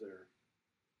reeds there.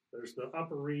 There's the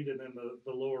upper reed and then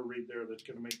the lower reed there that's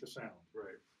going to make the sound.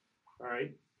 Right. All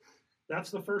right.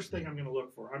 That's the first thing I'm going to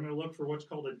look for. I'm going to look for what's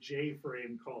called a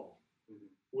J-frame call,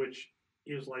 which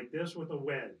is like this with a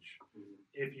wedge.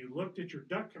 If you looked at your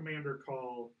duck commander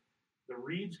call, the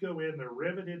reeds go in, they're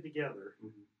riveted together,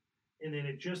 and then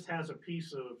it just has a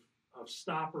piece of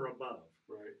stopper above.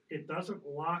 Right. It doesn't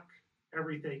lock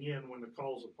everything in when the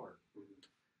call's apart.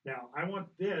 Now, I want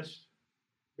this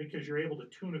because you're able to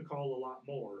tune a call a lot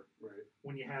more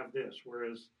when you have this,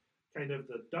 whereas kind of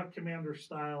the duck commander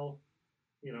style,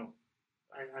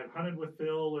 I've hunted with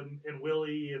Phil and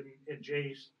Willie and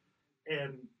Jace,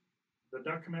 and the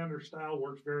duck commander style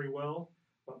works very well.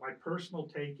 But my personal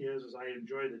take is I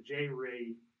enjoy the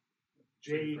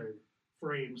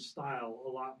J-frame style a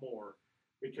lot more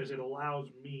because it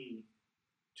allows me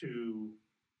to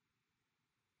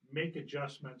make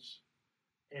adjustments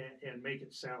and make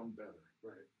it sound better.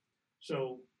 Right.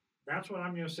 So that's what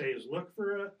I'm going to say is look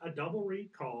for a double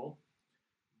reed call.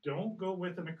 Don't go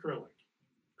with an acrylic.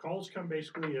 Calls come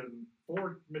basically in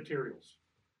 4 materials.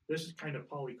 This is kind of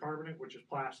polycarbonate, which is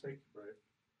plastic. Right.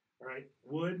 All right.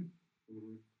 Wood.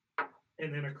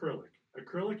 And then acrylic.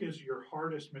 Acrylic is your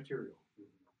hardest material,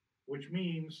 which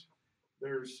means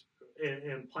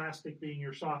and plastic being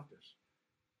your softest.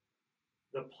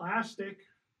 The plastic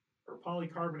or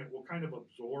polycarbonate will kind of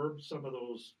absorb some of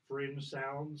those fringe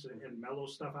sounds and mellow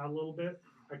stuff out a little bit.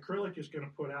 Acrylic is going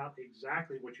to put out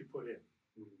exactly what you put in.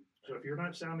 So if you're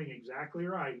not sounding exactly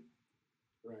right,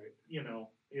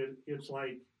 it's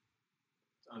like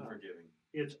it's unforgiving.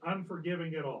 It's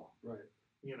unforgiving at all. Right.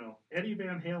 Eddie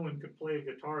Van Halen could play a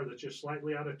guitar that's just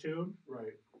slightly out of tune.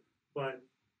 Right. But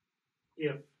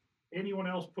if anyone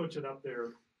else puts it up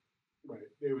there,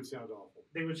 they would sound awful.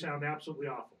 They would sound absolutely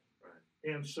awful.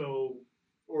 Right. And so,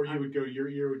 or your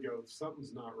ear would go,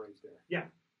 something's not right there. Yeah.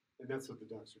 And that's what the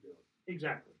ducks are doing.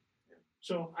 Exactly. Yeah.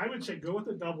 So I would say go with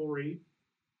a double reed.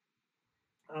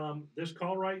 This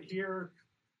call right here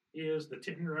is the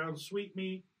 10 ground sweet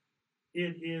meat.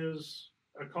 It is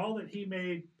a call that he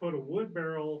made, put a wood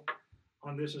barrel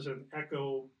on this as an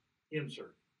echo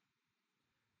insert.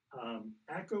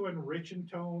 Echo and Rich and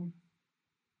Tone,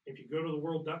 if you go to the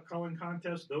World Duck Calling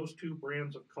Contest, those 2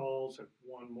 brands of calls have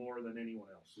won more than anyone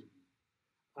else.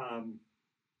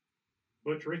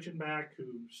 Butch Richenbach,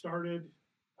 who started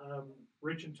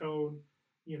Rich and Tone,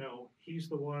 he's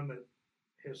the one that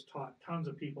has taught tons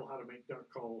of people how to make duck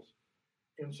calls.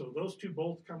 And so those 2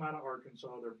 both come out of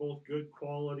Arkansas. They're both good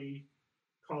quality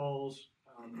calls.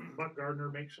 Buck Gardner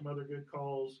makes some other good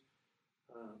calls.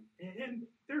 And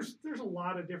there's a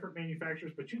lot of different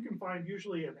manufacturers, but you can find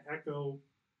usually an Echo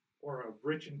or a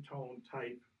Rich and Tone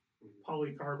type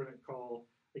polycarbonate call.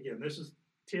 Again, this is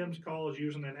Tim's call is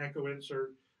using an Echo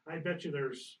insert. I bet you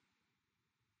there's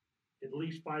at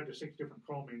least 5 to 6 different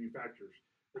call manufacturers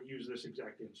that use this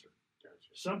exact insert.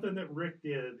 Gotcha. Something that Rick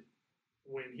did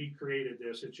when he created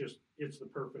this, it's the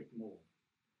perfect mold.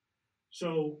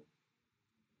 So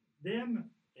then,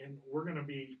 and we're going to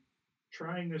be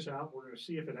trying this out. We're going to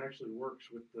see if it actually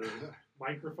works with the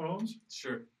microphones.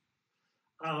 Sure.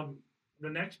 The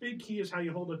next big key is how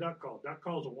you hold a duck call. Duck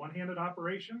call is a one-handed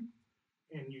operation,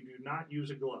 and you do not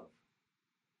use a glove.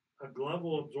 A glove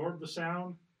will absorb the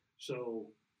sound,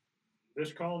 so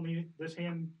this call, this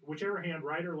hand, whichever hand,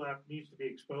 right or left, needs to be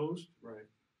exposed. Right.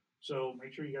 So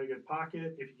make sure you got a good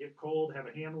pocket. If you get cold, have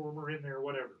a hand warmer in there,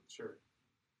 whatever. Sure.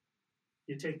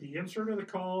 You take the insert of the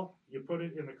call, you put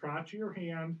it in the crotch of your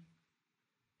hand,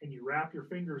 and you wrap your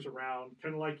fingers around,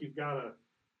 kind of like you've got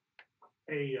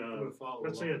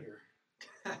let's say a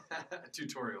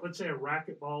tutorial. Let's say a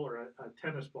racquetball or a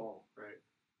tennis ball. Right.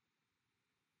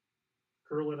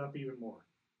 Curl it up even more.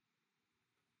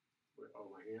 Oh,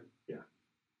 my hand? Yeah.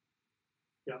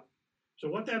 Yeah. So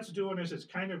what that's doing is it's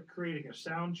kind of creating a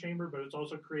sound chamber, but it's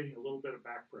also creating a little bit of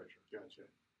back pressure. Gotcha.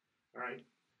 All right.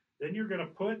 Then you're going to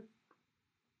put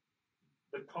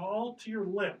the call to your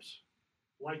lips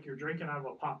like you're drinking out of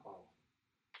a pop bottle.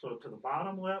 So to the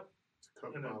bottom lip. It's a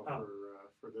Coke and then bottle up.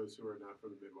 for those who are not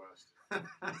from the Midwest.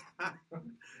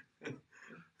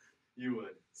 You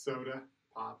would. Soda,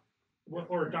 pop.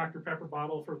 Or a Dr. Pepper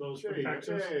bottle for those There from you go.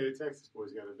 Texas. Hey, Texas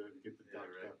boys got to get the Yeah, Dr.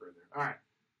 right. Pepper in there. All right.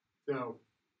 So,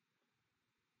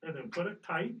 And then put it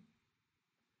tight.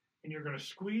 And you're going to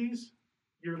squeeze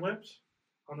your lips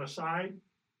on the side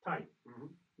tight. Mhm.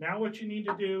 Now what you need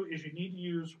to do is you need to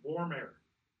use warm air,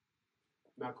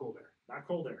 not cold air. not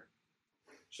cold air.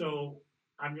 So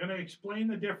I'm going to explain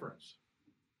the difference.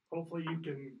 Hopefully you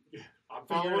can. I'm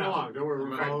Figure following it out. along. Don't worry,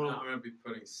 we're following I'm along. going to be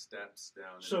putting steps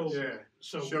down. in So- this. Yeah.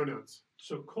 So Show notes.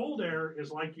 so cold air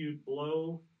is like you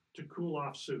blow to cool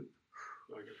off soup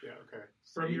Like, yeah. Okay.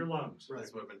 from See? your lungs. Right.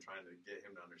 That's what I've been trying to get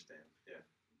him to understand. Yeah.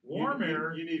 Warm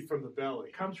air You need from the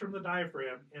belly. comes from the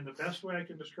diaphragm, and the best way I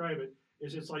can describe it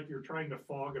is it's like you're trying to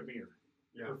fog a mirror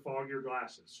Yeah. or fog your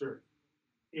glasses. Sure.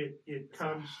 It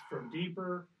comes from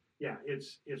deeper. Yeah,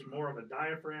 it's more of a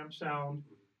diaphragm sound,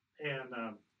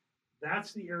 and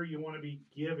that's the air you want to be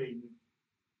giving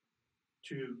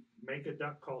to make a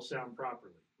duck call sound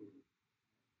properly.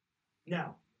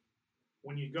 Now,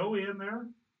 when you go in there,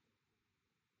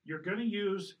 you're going to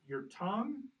use your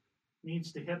tongue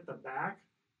needs to hit the back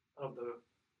of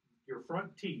your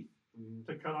front teeth Mhm.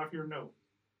 to cut off your note.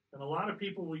 And a lot of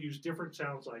people will use different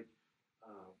sounds like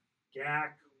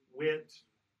gack, wit,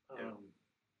 Yeah.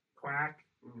 quack.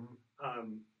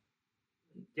 Mhm.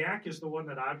 Gack is the one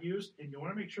that I've used, and you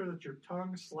want to make sure that your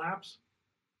tongue slaps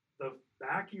the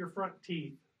back of your front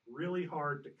teeth really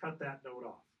hard to cut that note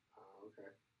off. Okay.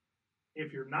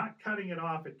 If you're not cutting it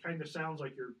off, it kind of sounds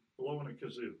like you're blowing a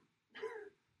kazoo.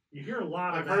 You hear a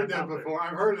lot of I've heard that out there. before.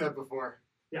 I've heard that before.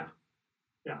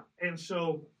 Yeah, and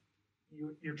so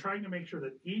you're trying to make sure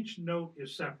that each note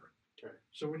is separate. Okay.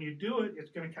 So when you do it,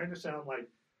 it's going to kind of sound like,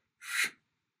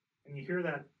 and you hear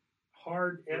that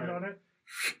hard end Right. on it.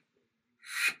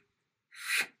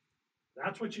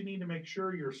 That's what you need to make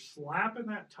sure you're slapping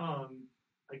that tongue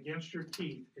against your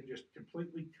teeth and just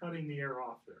completely cutting the air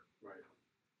off there. Right.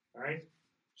 All right?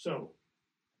 So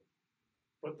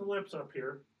put the lips up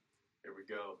here. Here we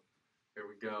go. Here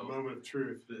we A go. moment of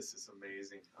truth. This is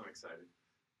amazing. I'm excited.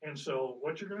 And so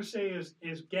what you're going to say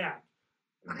is gack.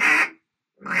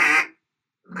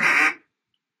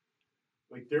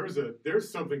 Like there's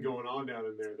something going on down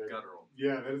in there. That, Guttural.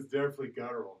 yeah, that is definitely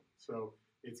guttural. So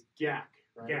it's gack,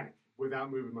 right? Gack.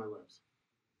 Without moving my lips.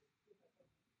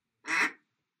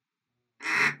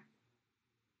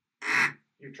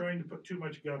 You're trying to put too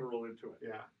much guttural into it.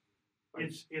 Yeah.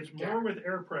 Like, It's more with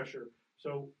air pressure.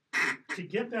 So to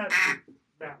get that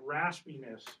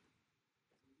raspiness,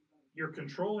 you're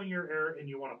controlling your air and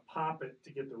you want to pop it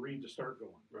to get the reed to start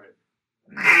going.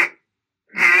 right.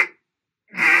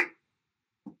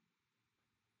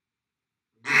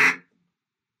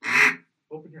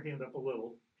 Open your hand up a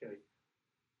little. Okay.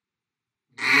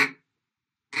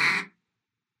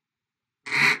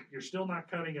 You're still not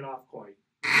cutting it off quite.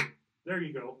 There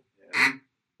you go. Yeah.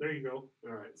 There you go.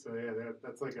 All right. So yeah,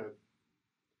 that's like a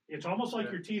It's almost like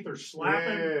Yeah. your teeth are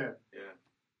slapping. Yeah.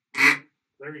 Yeah.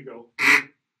 There you go.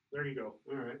 There you go.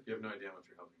 All right. You have no idea how much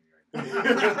you're helping me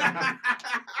right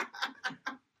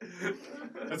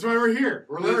now. That's why we're here.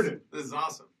 We're learning. This is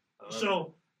awesome. I love it.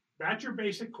 So that's your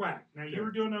basic quack. Now you Okay.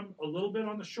 were doing them a little bit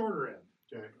on the shorter end.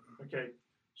 Okay. Okay,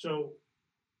 so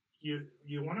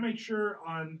you want to make sure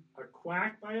on a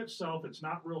quack by itself, it's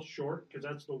not real short because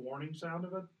that's the warning sound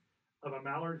of a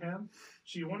mallard hen.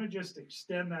 So you want to just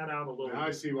extend that out a little Now I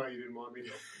bit. see why you didn't want me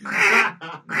to.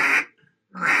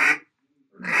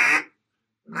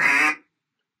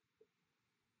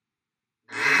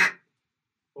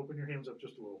 Open your hands up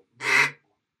just a little.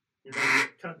 You're not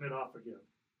cutting it off again.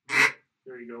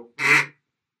 There you go.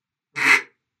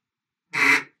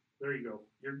 There you go.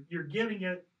 You're getting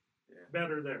it Yeah.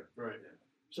 better there. Right.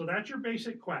 So that's your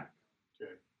basic quack.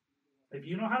 Okay. If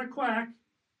you know how to quack,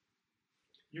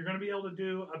 you're going to be able to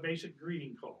do a basic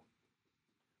greeting call,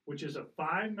 which is a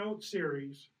 5-note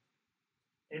series,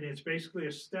 and it's basically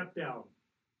a step down.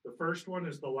 The first one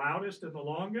is the loudest and the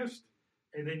longest,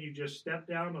 and then you just step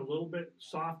down a little bit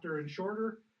softer and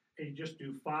shorter, and you just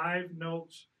do 5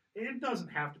 notes. It doesn't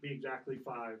have to be exactly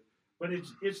 5, but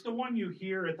it's the one you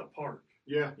hear at the park,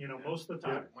 Yeah. most of the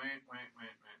time. Wah, wah, wah, wah,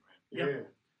 wah. Yeah.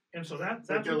 Yep. And so that's It's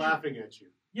like they're what laughing at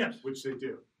you, yes, which they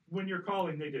do. when you're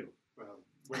calling, they do. Well,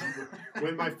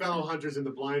 when my fellow hunters in the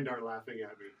blind aren't laughing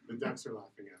at me, the ducks are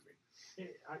laughing at me.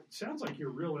 It sounds like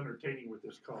you're real entertaining with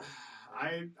this call.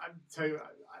 I tell you,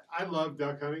 I love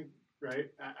duck hunting,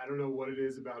 right? I don't know what it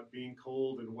is about being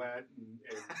cold and wet and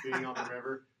being on the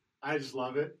river. I just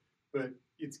love it, but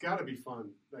it's got to be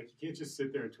fun. Like you can't just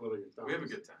sit there and twiddle your thumbs. We have a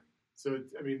good time. So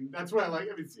I mean, that's what I like.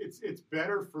 I mean, it's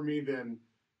better for me than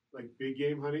like big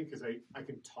game hunting because I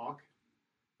can talk,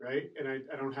 right? And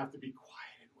I don't have to be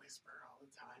quiet and whisper all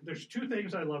the time. There's two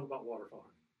things I love about waterfowl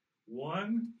hunting.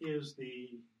 One is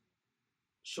the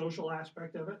social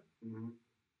aspect of it. Mm-hmm.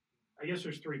 I guess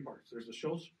there's three parts. There's the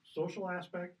social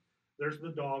aspect, there's the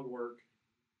dog work,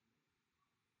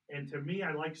 and to me,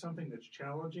 I like something that's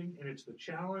challenging, and it's the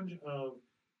challenge of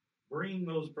bringing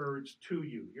those birds to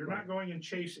you. You're not going and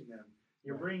chasing them.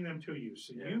 You're bringing them to you.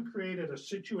 So you created a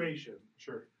situation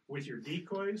with your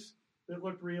decoys that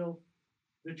looked real,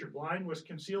 that your blind was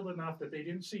concealed enough that they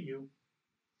didn't see you,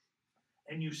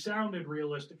 and you sounded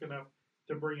realistic enough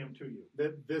to bring them to you.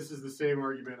 This is the same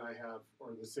argument I have,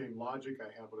 or the same logic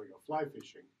I have when I go fly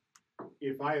fishing.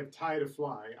 If I have tied a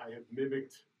fly, I have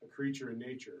mimicked a creature in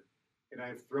nature, and I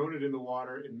have thrown it in the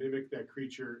water and mimicked that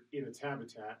creature in its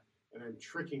habitat, and I'm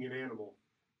tricking an animal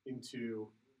into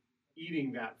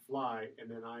eating that fly, and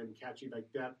then I'm catching, like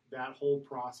that whole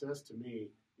process to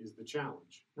me is the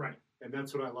challenge. Right. And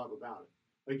that's what I love about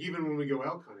it. Like even when we go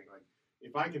elk hunting, like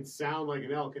if I can sound like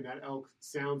an elk and that elk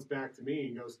sounds back to me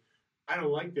and goes, I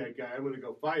don't like that guy, I'm going to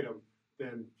go fight him,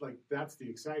 then like that's the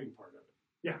exciting part of it.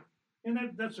 Yeah. And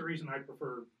that's the reason I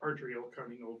prefer archery elk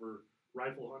hunting over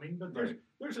rifle hunting. But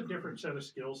there's a different set of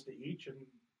skills to each, and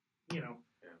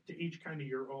to each kind of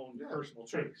your own personal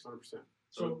taste. 100%.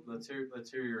 So let's hear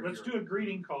your. Let's do a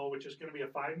greeting call, which is going to be a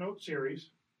 5-note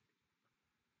series.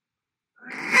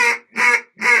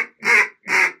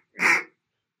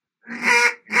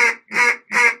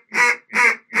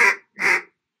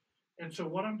 And so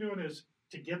what I'm doing is,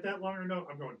 to get that longer note,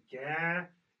 I'm going gah.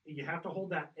 You have to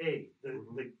hold that A.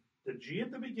 The G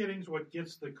at the beginning is what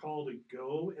gets the call to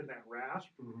go in that rasp.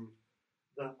 Mm-hmm.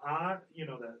 The ah,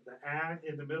 the ah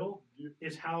in the middle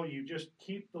is how you just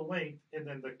keep the length, and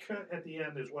then the cut at the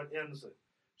end is what ends it.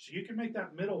 So you can make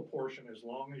that middle portion as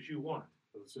long as you want.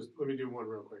 Let me do one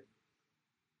real quick.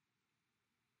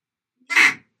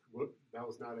 Whoop, that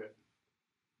was not it.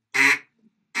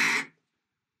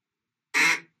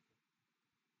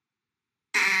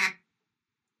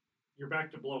 You're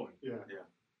back to blowing. Yeah.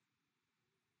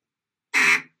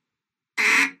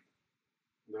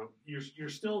 No. You're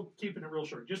still keeping it real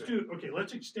short.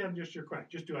 Let's extend just your quack.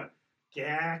 Just do a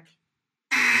gack.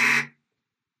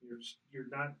 You're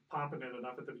not popping it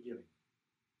enough at the beginning.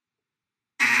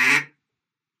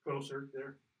 Closer,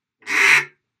 there.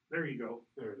 There you go.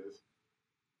 There it is.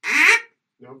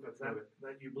 Nope, that's not it.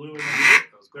 That you blew in.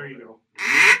 There you go.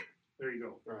 There you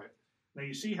go. All right. Now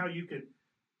you see how you could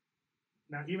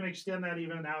now even extend that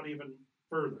even out even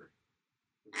further.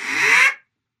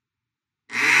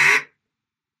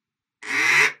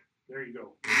 There you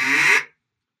go.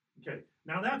 Okay.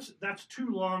 Now that's too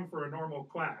long for a normal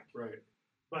quack. Right.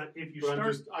 But if you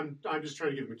I'm just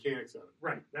trying to get the mechanics of it.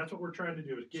 Right. That's what we're trying to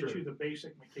do, is get you the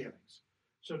basic mechanics.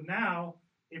 So now,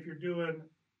 if you're doing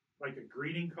like a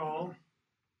greeting call,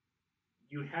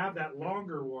 you have that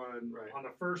longer one on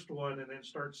the first one, and then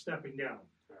start stepping down.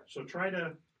 Right. So try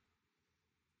to.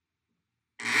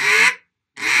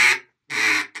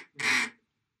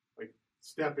 Like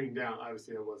stepping down.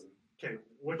 Obviously, I wasn't. Okay.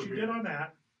 What you did on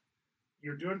that,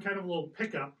 you're doing kind of a little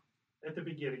pickup at the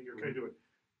beginning. You're kind of doing.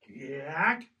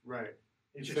 Yak. Right.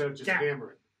 Instead of just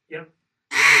hammering. Yep.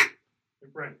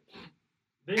 Right.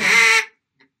 Then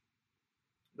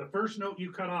the first note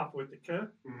you cut off with the k,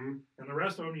 and the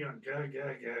rest of them you went ga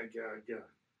ga ga ga ga.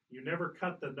 You never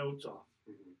cut the notes off.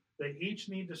 Mm-hmm. They each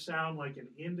need to sound like an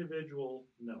individual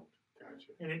note.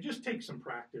 Gotcha. And it just takes some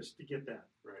practice to get that.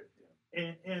 Right.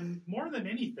 Yeah. And more than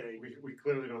anything, we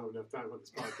clearly don't have enough time on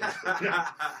this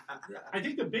podcast. I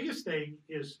think the biggest thing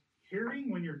is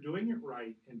hearing when you're doing it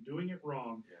right and doing it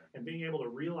wrong, and being able to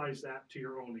realize that to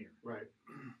your own ear. Right.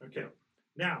 Okay.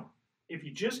 Now, if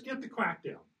you just get the quack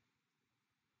down,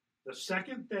 the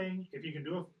second thing, if you can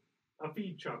do a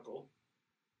feed chuckle,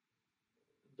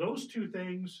 those two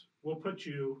things will put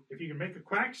you, if you can make a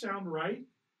quack sound right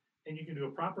and you can do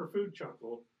a proper food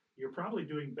chuckle, you're probably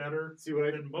doing better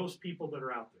than most people that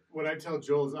are out there. What I tell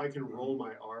Joel is I can roll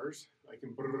my R's. I can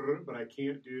brrr, but I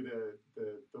can't do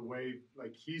the way,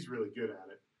 like he's really good at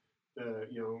it.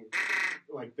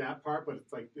 Like that part, but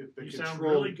it's like the you control. Sound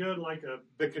really good like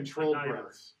the controlled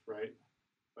breaths, right?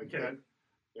 Like okay. that.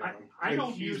 Yeah, I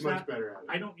don't use much that. Better at it.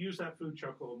 I don't use that food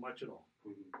chuckle much at all.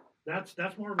 Mm-hmm.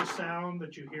 That's more of a sound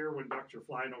that you hear when ducks are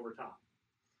flying over top.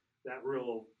 That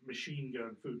real machine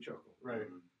gun food chuckle. Right.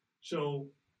 So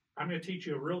I'm going to teach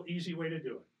you a real easy way to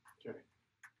do it. Okay.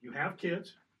 You have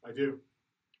kids. I do.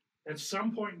 At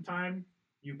some point in time,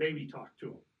 you baby talk to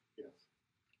them. Yes.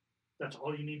 That's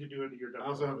all you need to do into your dog. I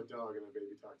also have a dog and I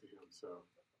baby talk to him, so.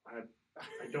 I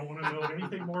don't want to know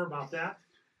anything more about that.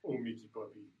 Oh, Mickey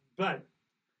puppy. But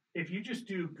If you just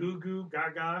do goo goo,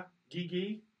 gaga, gee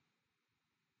gee,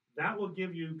 that will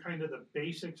give you kind of the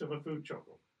basics of a food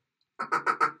chuckle.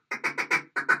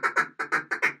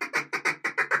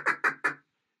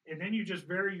 And then you just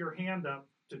vary your hand up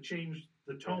to change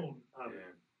the tone of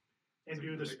it and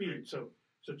do the speed. So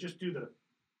just do the,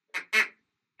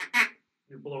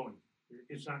 you're blowing.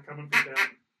 It's not coming from down.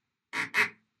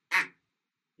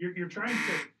 You're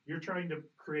trying to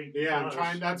create. Yeah, I'm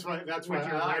trying. That's why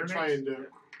I'm trying to,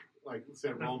 like,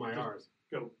 instead of roll my R's.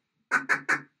 Go.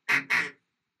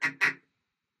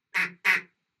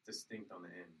 Distinct on the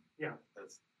end. Yeah,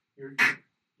 That's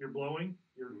you're blowing.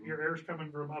 Your air's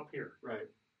coming from up here. Right.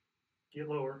 Get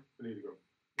lower. I need to go.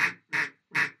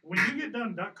 When you get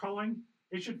done duck calling,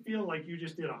 it should feel like you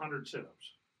just did 100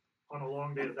 sit-ups on a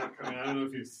long day of duck I mean, calling. I don't know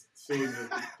if you've seen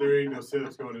that there ain't no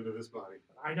sit-ups going into this body.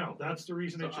 I know. That's the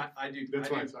reason so it should. I do. That's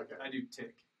I why do, it's okay. I do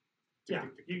tick. Yeah,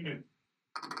 you can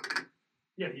do.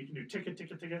 Yeah, you can do ticket,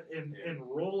 and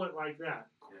roll it like that.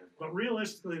 Yeah. But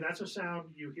realistically, that's a sound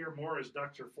you hear more as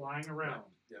ducks are flying around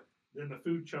Yep. than the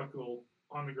food chuckle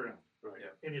on the ground. Right.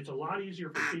 Yeah. And it's a lot easier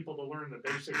for people to learn the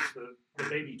basics, the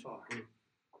baby talk.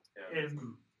 Yeah.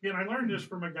 And I learned this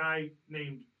from a guy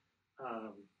named I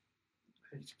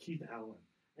think it's Keith Allen,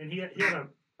 and he had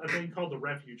a thing called the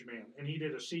Refuge Man, and he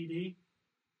did a CD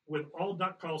with all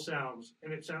duck call sounds,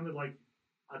 and it sounded like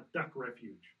a duck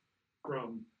refuge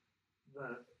from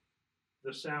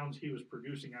the sounds he was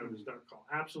producing out of his duck call.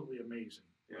 Absolutely amazing.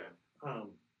 Yeah.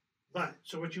 But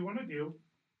so what you want to do?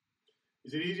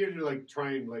 Is it easier to like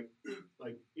try and like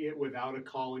it without a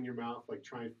call in your mouth, like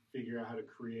try and figure out how to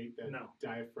create that No.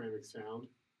 diaphragmic sound?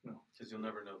 No, Because you'll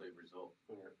never know the result.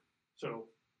 All right. so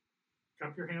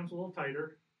cup your hands a little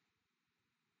tighter.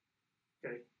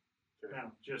 Okay.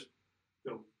 Now just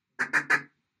go.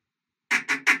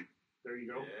 There you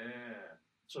go. Yeah.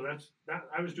 So that's that.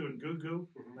 I was doing goo goo.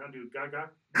 Mhm. Now do gaga.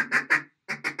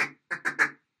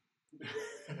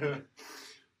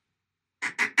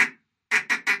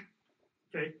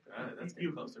 Okay. That's You-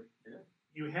 getting closer. Yeah.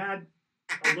 You had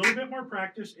a little bit more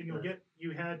practice, and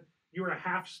you were a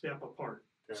half step apart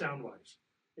Okay. sound wise.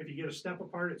 If you get a step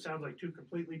apart, it sounds like two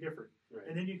completely different. Right.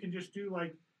 And then you can just do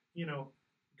like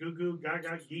goo goo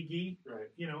gaga gee gee. Right.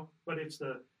 But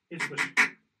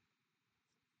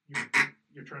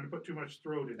you're trying to put too much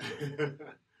throat into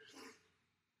it.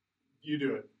 You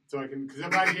do it, so I can. Because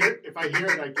if I hear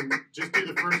it, I can just do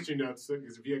the first two notes.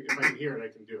 Because if I can hear it, I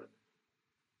can do it.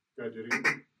 Go ahead, do it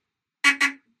again.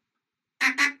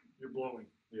 You're blowing.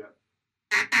 Yeah.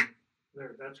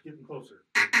 There, that's getting closer.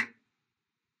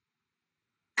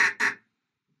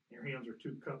 Your hands are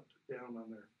too cupped down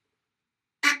on there.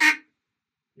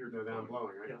 No, now I'm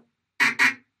blowing, right?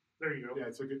 Yeah. There you go. Yeah,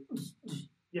 it's like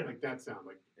Yeah. like that sound,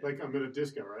 like I'm at a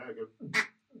disco, right? I go,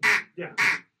 Yeah.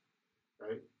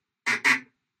 right?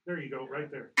 There you go. Right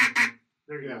there.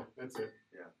 There you Yeah, go. that's it.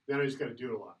 Yeah. Then I just got to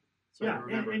do it a lot. So I Yeah,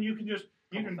 remember. and you can just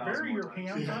Couple thousand vary more your times.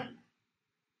 hands Yeah. up.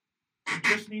 You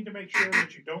just need to make sure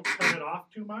that you don't cut it off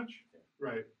too much.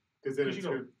 Right, because then 'Cause it's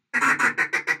you go- good.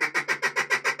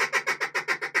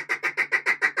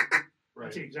 Right,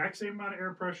 It's the exact same amount of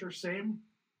air pressure, same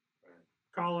Right.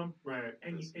 column, right.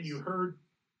 and This and is- you heard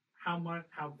how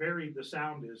varied the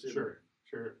sound is. in Sure,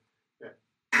 sure. there.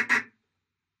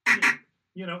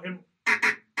 And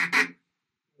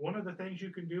one of the things you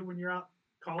can do when you're out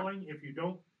calling, if you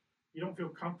don't feel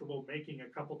comfortable making a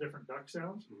couple different duck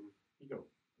sounds, Mhm. you go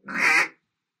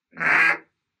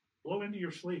blow into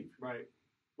your sleeve. Right.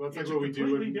 Well, it's It's like a what we do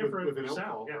completely different with an elk sound,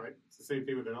 call, yeah. right? It's the same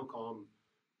thing with an elk call. I'm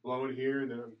blowing here,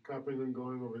 and then I'm cupping and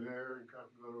going over there, and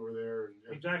cupping and going over there, and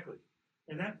yeah. Exactly.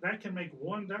 And that can make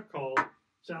one duck call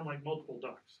sound like multiple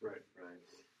ducks. Right. Right.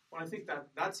 Well, I think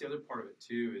that's the other part of it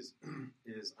too.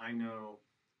 Is I know,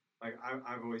 like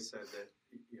I've always said that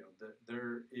that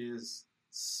there is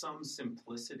some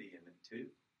simplicity in it too.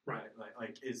 Right.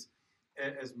 Like is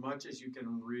as much as you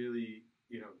can really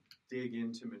dig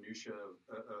into minutia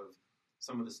of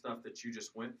some of the stuff that you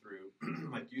just went through.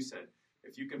 Like you said,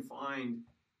 if you can find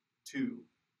two,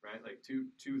 right, like two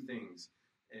things,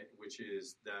 which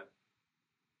is that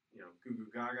goo goo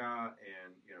gaga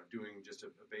and doing just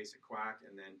a basic quack,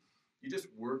 and then you just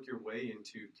work your way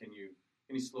into can you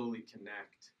slowly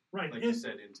connect, Right. like you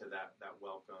said, into that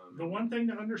welcome. The one thing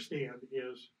to understand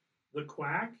is the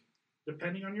quack,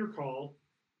 depending on your call,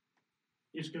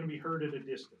 is going to be heard at a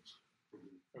distance.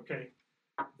 Okay?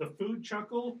 The food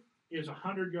chuckle is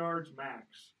 100 yards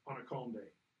max on a calm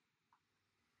day.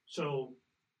 So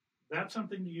that's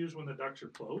something to use when the ducks are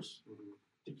close Mhm.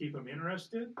 to keep them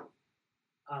interested.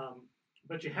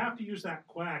 But you have to use that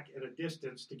quack at a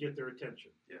distance to get their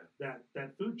attention. Yeah.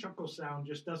 That food chuckle sound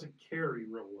just doesn't carry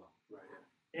real well. Right.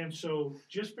 And so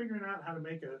just figuring out how to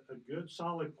make a good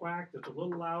solid quack that's a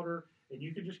little louder, and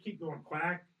you can just keep going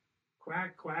quack,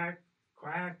 quack, quack,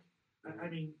 quack. I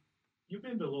mean, you've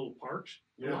been to little parks.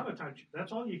 A lot of times,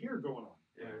 that's all you hear going on.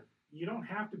 Yeah. You don't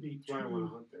have to be That's why I want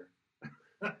to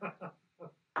hunt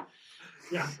there.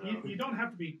 Yeah, you don't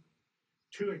have to be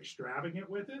too extravagant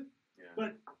with it. Yeah.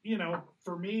 But,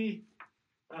 for me,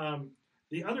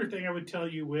 the other thing I would tell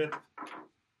you with,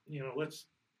 let's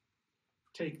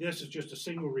take this as just a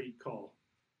single reed call.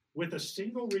 With a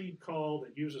single reed call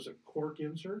that uses a cork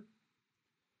insert,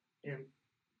 and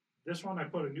this one I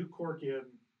put a new cork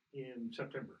in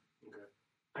September. Okay.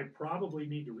 I probably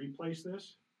need to replace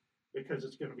this because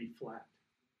it's going to be flat.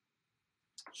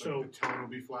 So like the tone will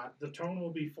be flat. The tone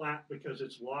will be flat because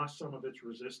it's lost some of its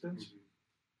resistance.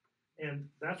 Mm-hmm. And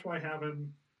that's why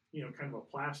having, kind of a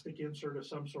plastic insert of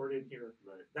some sort in here,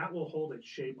 Right. that will hold its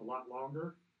shape a lot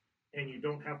longer, and you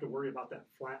don't have to worry about that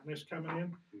flatness coming in.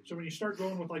 Mm-hmm. So when you start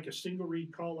going with like a single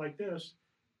reed call like this,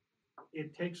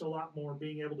 it takes a lot more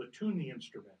being able to tune the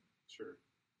instrument. Sure.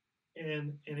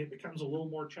 And it becomes a little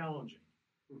more challenging.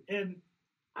 Mm-hmm. And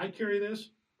I carry this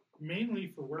mainly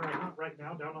for where I hunt right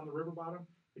now down on the river bottom.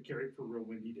 I carry it for real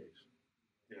windy days.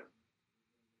 Yeah.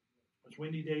 It's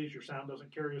windy days, your sound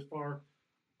doesn't carry as far.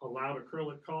 A loud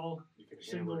acrylic call, You can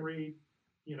single hammer it. reed.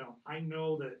 I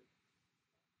know that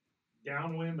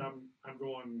downwind, I'm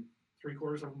going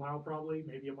 3/4 of a mile probably,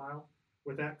 maybe a mile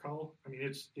with that call. I mean,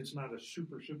 it's not a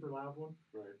super loud one.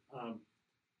 Right.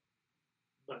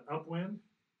 But upwind,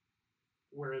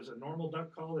 whereas a normal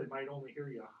duck call, they might only hear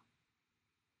you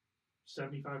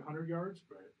 7,500 yards.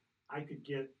 Right. I could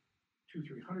get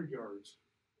 200-300 yards,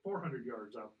 400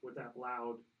 yards up with that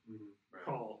loud Mm-hmm. Right.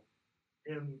 call.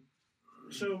 And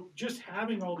so just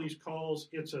having all these calls,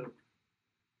 it's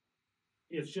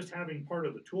just having part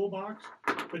of the toolbox,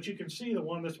 but you can see the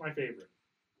one that's my favorite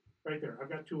right there. I've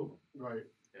got 2 of them. Right.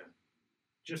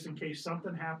 Just in case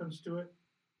something happens to it,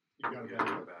 You got to Yeah, back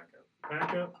go up. back up.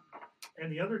 back up.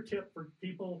 And the other tip for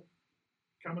people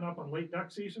coming up on late duck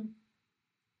season,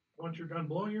 once you're done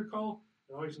blowing your call,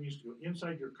 it always needs to go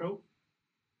inside your coat.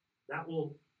 That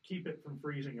will keep it from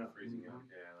freezing up. Freezing up. Mhm.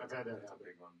 Yeah, I've had that that's a happen.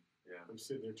 big one. Yeah. I'm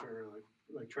sitting there trying to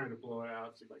like trying to blow it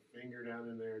out. Stick my finger down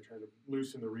in there, trying to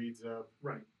loosen the reeds up.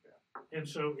 Right. And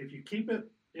so if you keep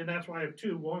it, and that's why I have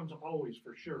 2, one's always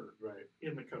for sure Right.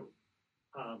 in the coat.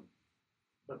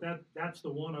 But that's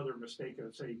the one other mistake I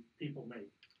would say people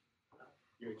make.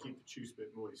 You got to keep the chew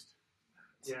spit moist.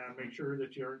 Yeah, make sure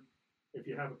that if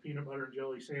you have a peanut butter and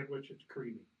jelly sandwich, it's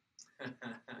creamy.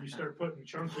 You start putting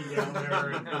chunky down there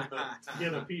and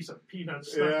get a piece of peanut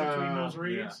stuck between those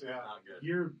reeds, Yeah. Not good.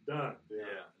 you're done.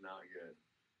 Yeah, not good.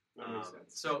 That makes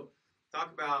sense. So,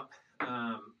 talk about,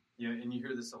 and you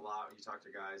hear this a lot when you talk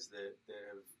to guys that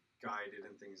have guided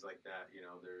and things like that.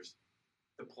 There's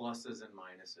the pluses and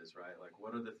minuses, right? Like,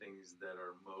 what are the things that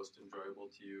are most enjoyable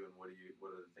to you, and what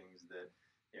are the things that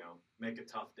make a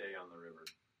tough day on the river?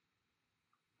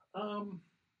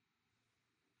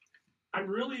 I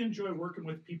really enjoy working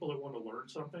with people that want to learn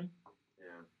something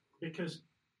Yeah. because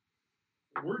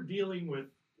we're dealing with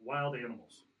wild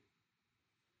animals.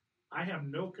 I have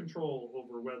no control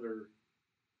over whether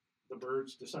the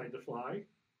birds decide to fly,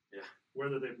 Yeah.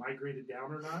 whether they've migrated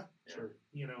down or not, Yeah.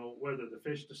 Sure. whether the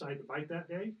fish decide to bite that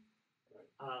day.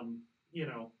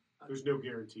 There's no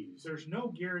guarantees. There's no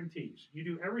guarantees. You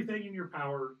do everything in your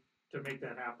power to make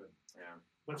that happen. Yeah.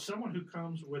 But someone who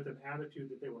comes with an attitude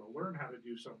that they want to learn how to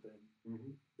do something,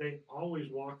 Mm-hmm. they always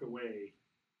walk away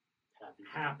Happy.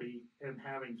 happy and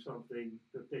having something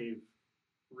that they've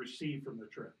received from the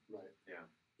trip. Right.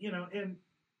 And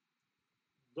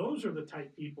those are the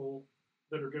type people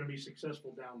that are going to be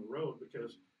successful down the road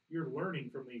because you're learning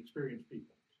from the experienced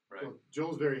people. Right. Well,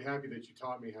 Joel's very happy that you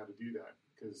taught me how to do that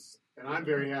and I'm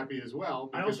very happy as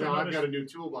well I because also now I've noticed- got a new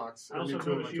toolbox. I also a new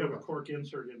tool in my noticed you have a toolbox. cork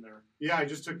insert in there. Yeah, I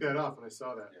just took that off and I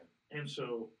saw that. And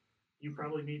so you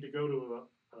probably need to go to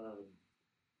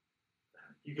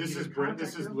you can This either is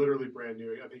contact them- literally brand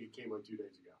new. I think it came like 2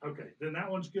 days ago. Okay, then that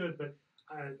one's good. But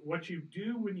what you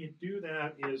do when you do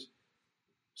that is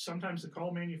sometimes the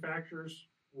call manufacturers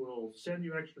will send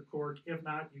you extra cork. If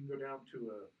not, you can go down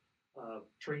to a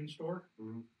train store,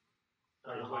 Mm-hmm. uh,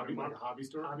 Like a hobby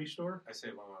store. hobby store, I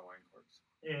save all my wine corks.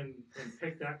 and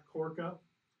pick that cork up.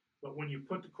 But when you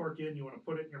put the cork in, you want to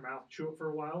put it in your mouth, chew it for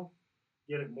a while,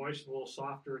 get it moist, a little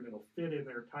softer, and it'll fit in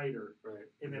there tighter. Right.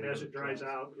 And then as it dries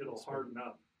out, it'll harden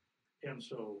up. And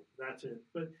so that's it.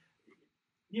 But,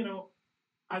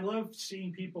 I love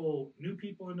seeing new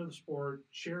people into the sport,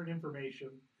 sharing information.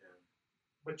 Yeah.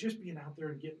 But just being out there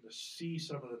and getting to see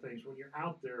some of the things. When you're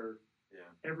out there Yeah.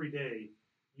 every day,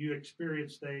 you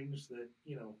experience things that,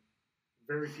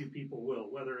 very few people will,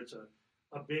 whether it's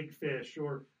a big fish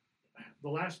or the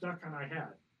last duck hunt I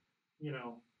had,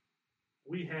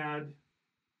 we had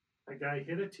a guy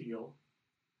hit a teal,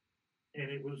 and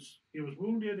it was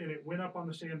wounded, and it went up on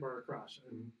the sandbar across.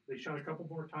 And they shot a couple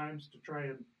more times to try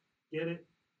and get it,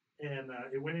 and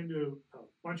it went into a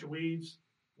bunch of weeds.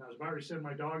 And I was about to send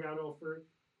my dog out over it.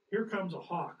 Here comes a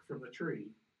hawk from the tree,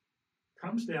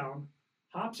 comes down,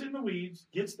 hops in the weeds,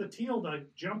 gets the teal to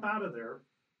jump out of there,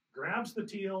 grabs the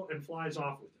teal, and flies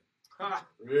off with it. Ha!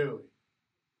 Really?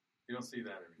 You don't see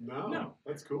that every day. No.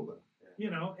 That's cool,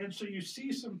 though. And so you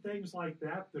see some things like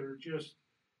that are just.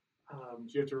 Do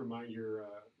you have to remind your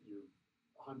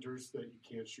hunters that you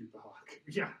can't shoot the hawk?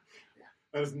 Yeah.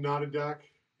 That is not a duck.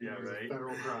 Yeah, That is right. a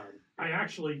federal crime. I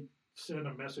actually sent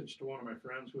a message to one of my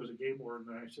friends who was a game warden,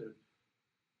 and I said,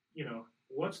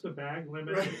 what's the bag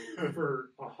limit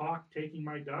for a hawk taking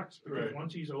my ducks? Because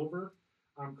once he's over,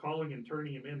 I'm calling and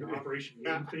turning him into Operation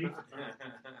Game Thief.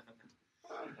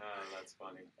 That's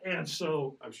funny. And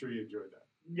so, I'm sure you enjoyed that.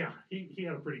 yeah, he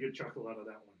had a pretty good chuckle out of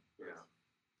that one.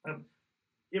 Yeah.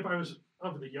 If I was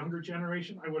of the younger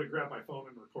generation, I would have grabbed my phone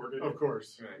and recorded it. Of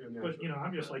course. Right. Yeah, But,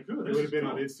 I'm just like, ooh, it this would is have been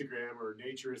cool. on Instagram or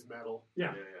Nature is Metal.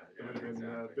 Yeah. It would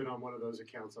have been on one of those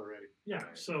accounts already. Yeah.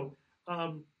 Right. So,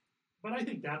 but I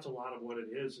think that's a lot of what it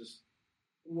is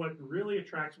what really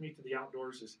attracts me to the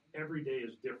outdoors is every day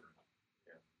is different.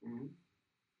 Yeah. Mm-hmm.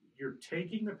 You're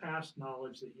taking the past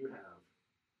knowledge that you have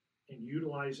and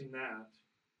utilizing that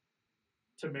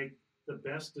to make the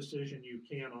best decision you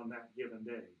can on that given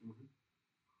day. Mm-hmm.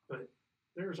 But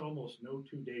there's almost no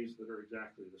 2 days that are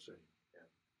exactly the same.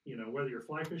 Yeah. Whether you're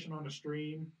fly fishing on a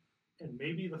stream and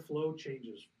maybe the flow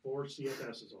changes 4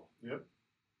 CFS is all. Yep.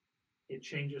 It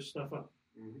changes stuff up.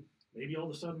 Mm-hmm. Maybe all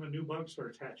of a sudden a new bug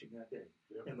starts hatching that day.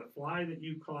 Yep. And the fly that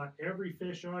you caught every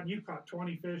fish on, you caught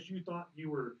 20 fish, you thought you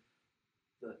were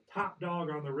the top dog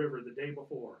on the river the day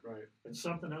before. Right. And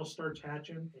something else starts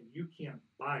hatching and you can't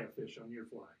buy a fish on your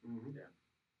fly. Mm-hmm. Yeah.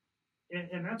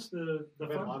 And that's the I've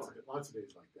had fun lots part. of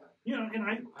days like that. And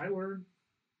I learned,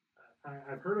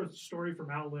 I've heard a story from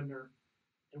Al Lindner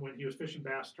and when he was fishing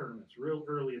bass tournaments real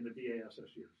early in the DASS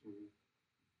years.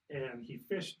 Mm-hmm. And he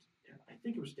fished, I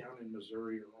think it was down in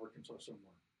Missouri or Arkansas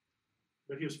somewhere.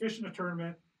 But he was fishing a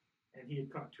tournament and he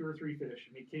had caught 2 or 3 fish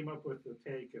and he came up with the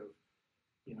take of,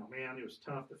 man, it was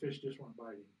tough. The fish just weren't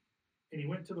biting. And he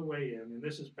went to the weigh-in, and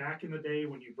this is back in the day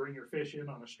when you bring your fish in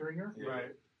on a stringer. Yeah.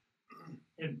 Right.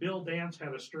 And Bill Dance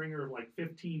had a stringer of like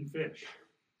 15 fish.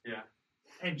 Yeah.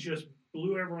 And just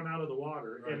blew everyone out of the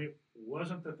water. Right. And it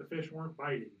wasn't that the fish weren't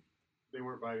biting. They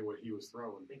weren't biting what he was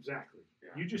throwing. Exactly.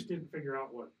 Yeah. You just didn't figure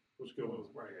out what was going on.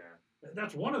 Right. Yeah.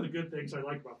 That's one of the good things I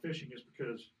like about fishing is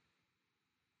because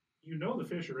the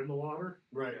fish are in the water.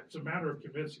 Right. It's a matter of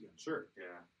convincing them. Sure.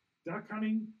 Yeah. Duck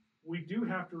hunting, we do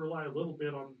have to rely a little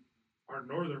bit on our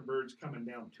northern birds coming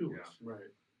down to us. Right.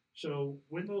 So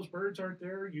when those birds aren't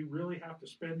there, you really have to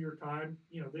spend your time.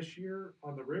 This year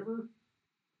on the river,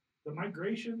 the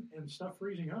migration and stuff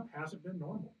freezing up hasn't been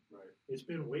normal. Right. It's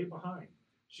been way behind.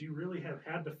 So you really have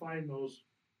had to find those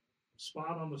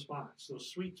spot on the spots, those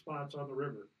sweet spots on the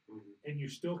river. Mm-hmm. And you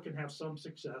still can have some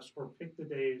success or pick the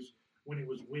days when it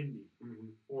was windy Mm-hmm.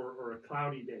 or a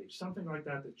cloudy day, something like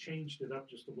that changed it up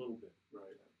just a little bit. Right.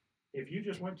 If you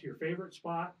just went to your favorite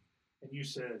spot and you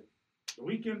said, the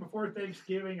weekend before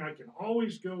Thanksgiving, I can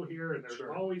always go here and there's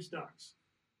Sure. always ducks.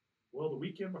 Well, the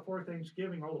weekend before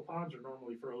Thanksgiving, all the ponds are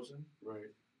normally frozen. Right.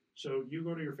 So you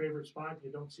go to your favorite spot and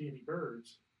you don't see any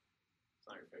birds. It's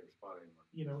not your favorite spot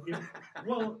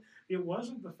anymore. It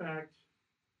wasn't the fact.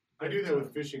 I do that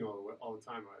with fishing all the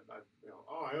time.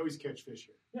 I always catch fish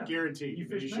here. Yeah. Guaranteed. You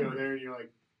Then fish you show memory. there and you're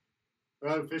like,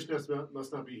 well, the fish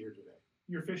must not be here today.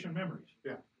 You're fishing memories.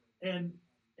 Yeah. And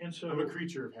so I'm a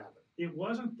creature of habit. it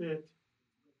wasn't that,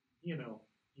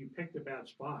 you picked a bad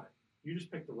spot. You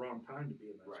just picked the wrong time to be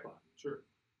in that Right. spot. Sure.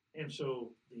 And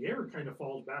so the air kind of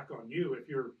falls back on you if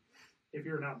you're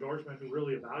an outdoorsman who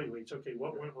really evaluates, okay,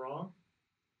 what went wrong?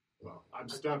 Well, I'm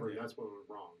stubborn. Yeah. That's what went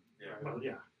wrong. Yeah. Right? Well,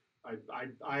 yeah.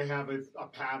 I have a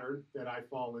pattern that I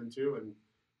fall into, and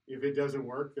if it doesn't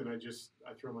work, then I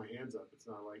throw my hands up. It's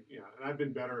not like, and I've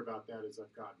been better about that as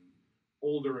I've gotten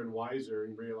older and wiser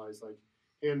and realized, like,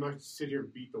 hey, I'm not going to sit here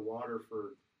and beat the water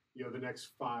for, the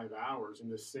next 5 hours in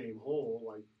the same hole.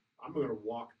 Like, I'm going to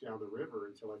walk down the river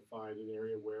until I find an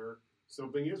area where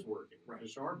something is working. Right.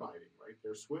 Fish are biting, right?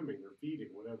 They're swimming, they're feeding,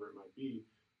 whatever it might be.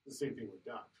 The same thing with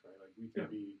ducks, right? Like, we can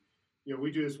be,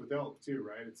 we do this with elk too,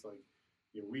 right? It's like,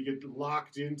 we get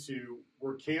locked into,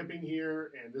 we're camping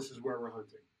here and this is where we're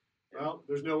hunting. Well,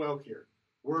 there's no elk here.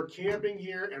 We're camping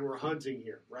here and we're hunting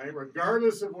here, right?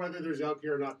 Regardless of whether there's elk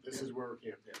here or not, this is where we're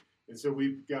camping. And so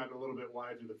we've gotten a little bit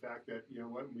wise to the fact that, you know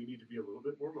what, we need to be a little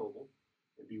bit more mobile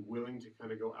and be willing to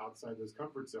kind of go outside those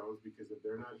comfort zones, because if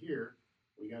they're not here,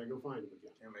 we got to go find them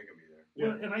again. Can't make them be there.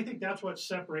 Yeah. Well, and I think that's what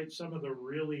separates some of the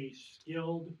really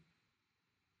skilled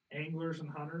anglers and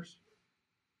hunters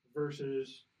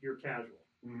versus your casual.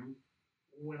 Mm-hmm.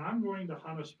 When I'm going to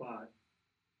hunt a spot,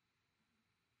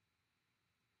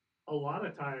 a lot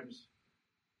of times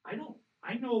I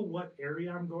know what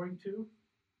area I'm going to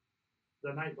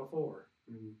the night before.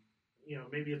 Mm-hmm. You know,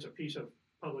 maybe it's a piece of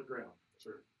public ground.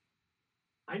 Sure.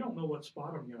 I don't know what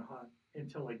spot I'm going to hunt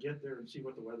until I get there and see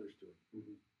what the weather's doing.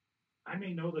 Mm-hmm. I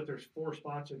may know that there's 4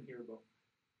 spots in here, but,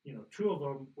 you know, 2 of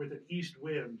them with an east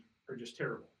wind are just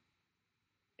terrible.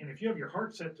 And if you have your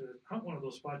heart set to hunt one of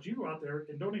those spots, you go out there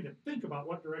and don't even think about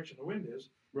what direction the wind is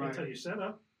until you set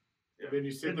up. And then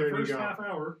you sit in there the and you first go, half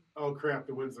hour. oh crap,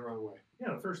 the wind's the wrong way.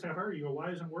 Yeah, the first half hour you go,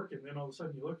 why isn't it working? Then all of a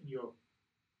sudden you look and you go,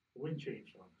 the wind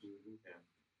changed on us. Mm-hmm.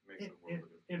 Yeah, makes it work.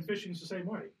 And fishing's the same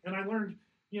way. And I learned,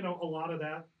 you know, a lot of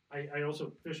that. I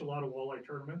also fish a lot of walleye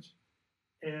tournaments.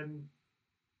 And,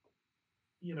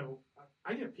 you know,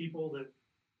 I get people that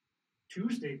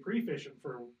Tuesday pre-fishing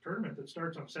for a tournament that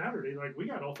starts on Saturday, like, we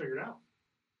got it all figured out.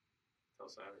 Till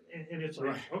Saturday. And it's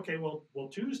like, okay, well,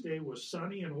 Tuesday was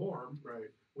sunny and warm. Right.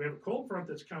 We have a cold front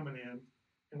that's coming in,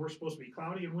 and we're supposed to be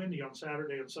cloudy and windy on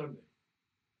Saturday and Sunday.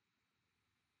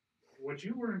 What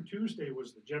you learned Tuesday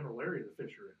was the general area the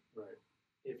fish are in. Right.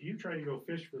 If you try to go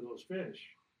fish for those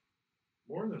fish,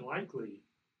 more than likely,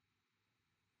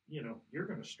 you know, you're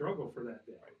going to struggle for that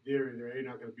day. Right. They're A,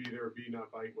 not going to be there, or B,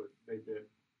 not bite what they bit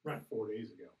 4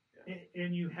 days ago. Yeah.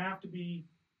 And you have to be,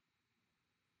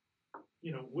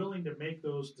 you know, willing to make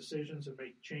those decisions and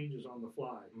make changes on the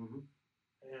fly. Mm-hmm.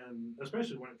 And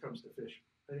especially when it comes to fishing.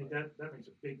 I think that makes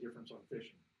a big difference on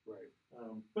fishing. Right.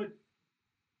 But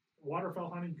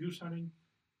waterfowl hunting, goose hunting,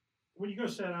 when you go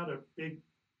set out a big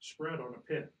spread on a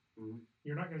pit, mm-hmm.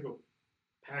 you're not going to go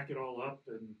pack it all up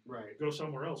and right. go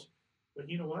somewhere else. But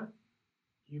you know what?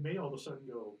 You may all of a sudden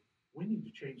go, we need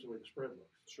to change the way the spread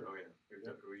looks. Sure. Oh,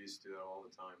 yeah. We used to do that all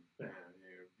the time. Yeah. And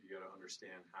you got to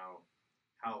understand how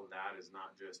that is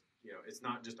not just, you know, it's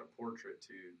not just a portrait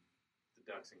to the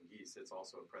ducks and geese. It's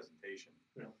also a presentation.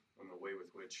 Yeah. And the way with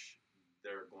which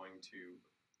they're going to,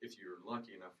 if you're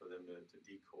lucky enough for them to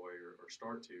decoy or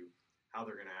start to, how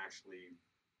they're going to actually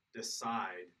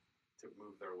decide to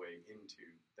move their way into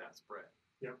that spread.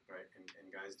 Yep. Right. And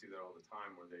guys do that all the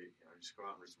time, where they, you know, just go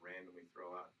out and just randomly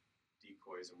throw out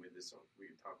decoys. And with this,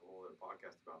 we could talk a whole other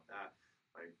podcast about that.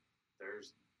 Like,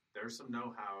 there's some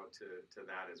know-how to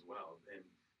that as well. And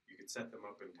you could set them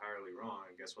up entirely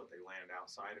wrong, and guess what? They land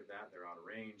outside of that. They're out of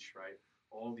range, right?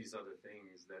 All these other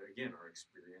things that, again, are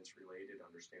experience related.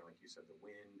 Understand, like you said, the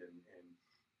wind and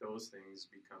those things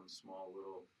become small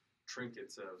little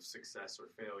trinkets of success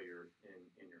or failure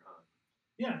in your hunt.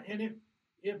 Yeah, and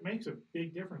it makes a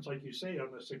big difference, like you say,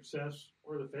 on the success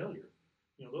or the failure.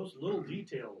 You know, those little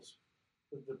details.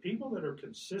 The people that are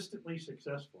consistently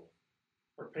successful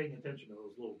are paying attention to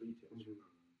those little details. Mm-hmm.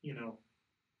 You know,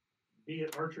 be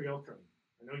it archery elk hunting.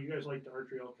 I know you guys like to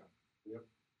archery elk hunt. Yep.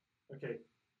 Okay,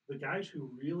 the guys who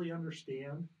really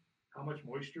understand how much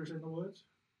moisture is in the woods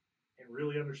and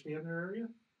really understand their area,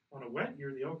 on a wet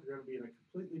year, the elk are going to be in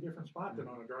a completely different spot than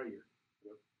on a dry year.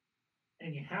 Yep.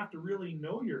 And you have to really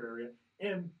know your area.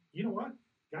 And you know what?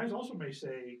 Guys also may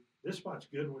say, this spot's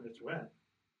good when it's wet.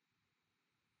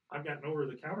 I've got an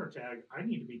over-the-counter tag. I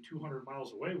need to be 200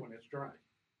 miles away when it's dry.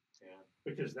 Yeah.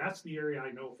 Because that's the area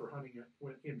I know for hunting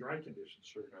in dry conditions.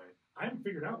 Sure. Right. I haven't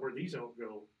figured out where these elk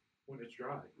go when it's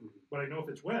dry. Mm-hmm. But I know if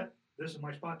it's wet, this is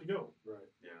my spot to go.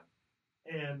 Right.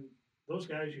 Yeah. And those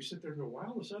guys, you sit there and go, why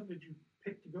all of a sudden did you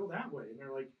pick to go that way? And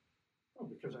they're like, oh,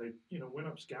 because I, went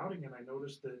up scouting and I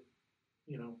noticed that,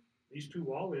 these 2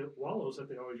 wallows that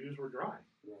they always use were dry.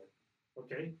 Right.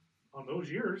 Okay. On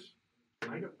those years,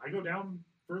 I go down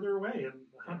further away and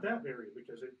hunt that area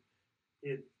because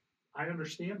I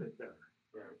understand it better.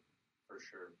 Right. For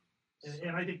sure.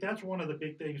 And I think that's one of the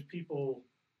big things people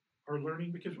are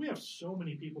learning, because we have so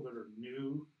many people that are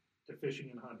new to fishing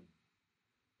and hunting,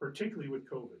 particularly with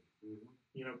COVID.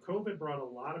 Mm-hmm. COVID brought a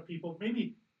lot of people,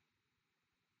 maybe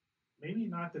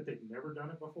not that they've never done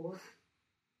it before.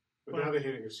 But now they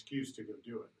had an excuse to go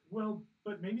do it. Well,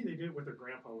 but maybe they did it with their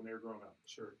grandpa when they were growing up.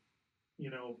 Sure.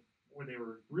 When they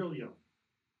were real young.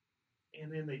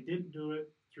 And then they didn't do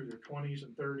it through their 20s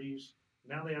and 30s.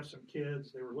 Now they have some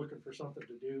kids. They were looking for something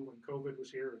to do when COVID was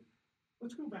here. And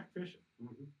let's go back fishing.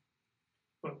 Mm-hmm.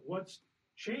 But what's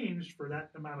changed for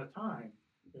that amount of time,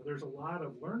 there's a lot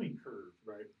of learning curve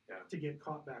to get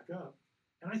caught back up.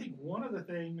 And I think one of the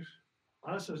things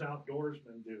us as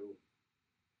outdoorsmen do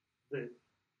that,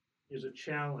 is a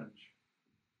challenge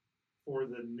for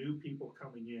the new people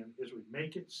coming in is we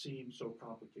make it seem so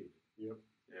complicated. Yep.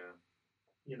 Yeah.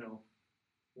 You know,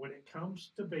 when it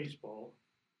comes to baseball,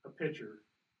 a pitcher,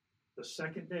 the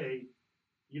second day,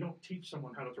 you don't teach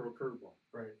someone how to throw a curveball.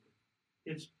 Right.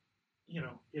 It's, you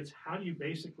know, it's how do you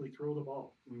basically throw the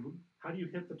ball? Mm-hmm. How do you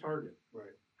hit the target?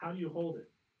 Right. How do you hold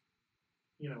it?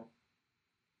 You know,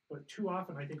 but too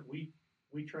often I think we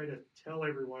try to tell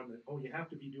everyone that, oh, you have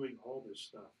to be doing all this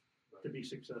stuff to be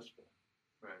successful.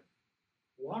 Right.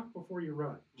 Walk before you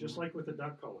run, just like with the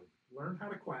duck calling. Learn how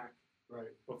to quack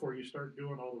before you start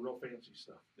doing all the real fancy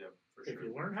stuff. Yep, for If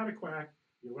you learn how to quack,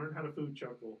 you learn how to food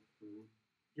chuckle,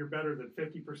 you're better than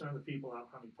 50% of the people out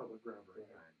hunting public ground right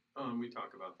now. We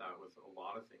talk about that with a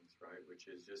lot of things, right? Which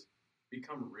is just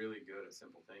become really good at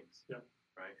simple things. Yep.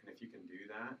 Right? And if you can do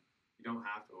that, you don't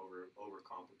have to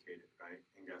overcomplicate it, right?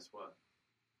 And guess what?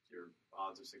 Your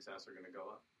odds of success are going to go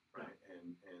up, right?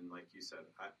 Yeah. And like you said,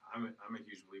 I'm a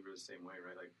huge believer the same way,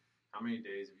 right? Like, how many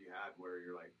days have you had where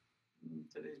you're like,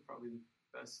 today's probably the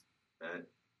best bet,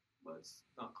 let's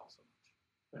not call so much,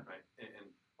 right? And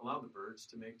allow the birds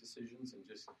to make decisions and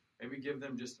just maybe give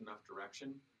them just enough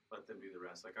direction, let them do the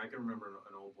rest. Like, I can remember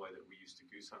an old boy that we used to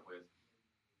goose hunt with,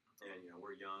 and, you know,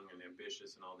 we're young and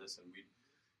ambitious and all this, and we'd,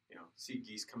 you know, see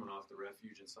geese coming off the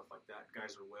refuge and stuff like that.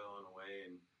 Guys are wailing away,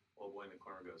 and old boy in the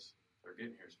corner goes, they're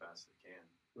getting here as fast as they can.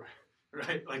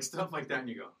 Right? Like, stuff like that, and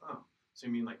you go, oh, so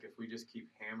you mean like if we just keep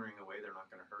hammering away, they're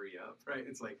not going to hurry up, right?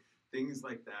 It's like things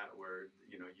like that where,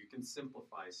 you know, you can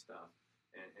simplify stuff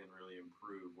and really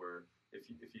improve, where if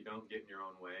you don't get in your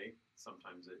own way,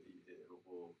 sometimes it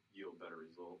will yield better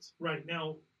results. Right.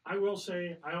 Now, I will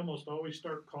say I almost always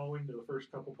start calling to the first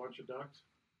couple bunch of ducks,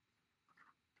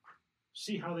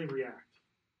 see how they react.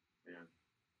 Yeah.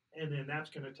 And then that's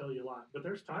going to tell you a lot. But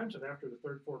there's times that after the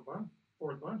third, fourth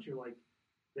bunch, you're like,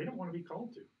 they don't want to be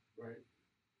called to. Right.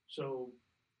 So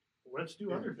let's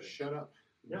do other things. Shut up.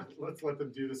 Yeah. Let's let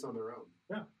them do this on their own.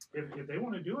 Yeah. If they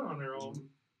want to do it on their own,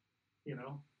 you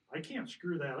know, I can't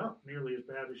screw that up nearly as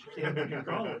bad as you can when you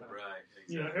call it. Right.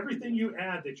 Exactly. You know, everything you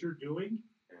add that you're doing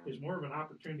is more of an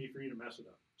opportunity for you to mess it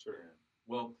up. Sure. Yeah.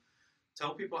 Well,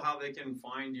 tell people how they can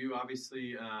find you.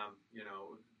 Obviously, you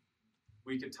know,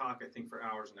 we could talk, I think, for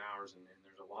hours and hours, and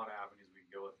there's a lot of avenues we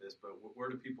can go with this, but where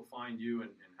do people find you,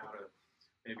 and how to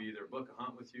maybe either book a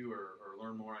hunt with you or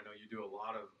learn more? I know you do a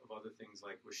lot of other things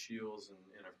like with Shields,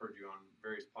 and I've heard you on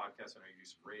various podcasts. I know you do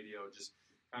some radio. Just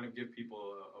kind of give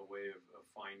people a way of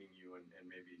finding you and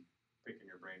maybe picking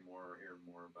your brain more or hearing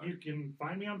more about You can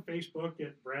find me on Facebook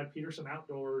at Brad Petersen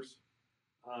Outdoors.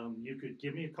 You could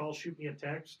give me a call, shoot me a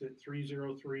text at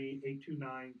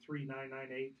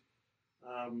 303-829-3998.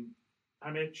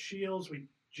 I'm at Shields. We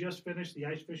just finished the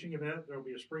ice fishing event. There will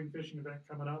be a spring fishing event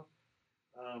coming up.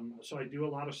 So I do a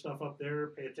lot of stuff up there.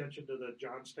 Pay attention to the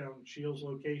Johnstown Shields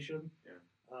location. Yeah.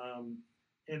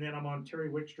 And then I'm on Terry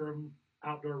Wickstrom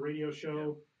Outdoor Radio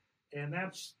Show. Yeah. And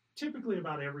that's typically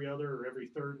about every other or every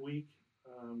third week.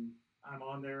 I'm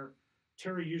on there.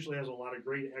 Terry usually has a lot of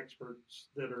great experts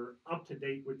that are up to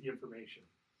date with the information.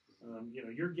 You know,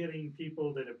 you're getting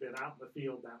people that have been out in the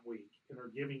field that week and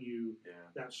are giving you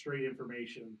that straight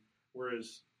information.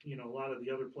 Whereas, you know, a lot of the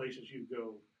other places you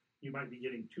go, you might be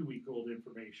getting 2-week-old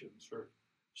information. Sure.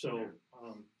 So,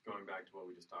 going back to what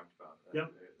we just talked about,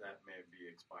 that may be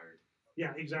expired.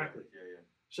 Yeah, exactly. Yeah.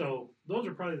 So those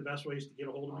are probably the best ways to get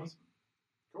a hold of me.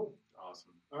 Cool.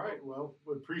 Awesome. All right. Well,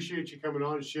 we appreciate you coming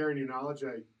on and sharing your knowledge.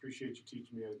 I appreciate you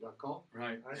teaching me how to duck call.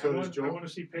 Right. So I does Joel. want to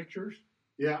see pictures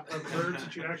Yeah. of birds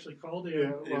that you actually called in.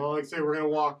 Yeah. Well, like I say, we're going to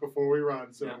walk before we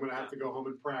run, so I'm going to have to go home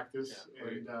and practice,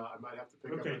 and I might have to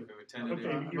pick up. Okay, I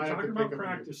you're might have to talking pick about up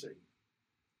practicing.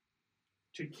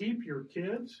 To keep your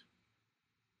kids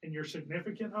and your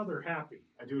significant other happy.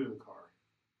 I do it in the car.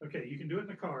 Okay, you can do it in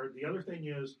the car. The other thing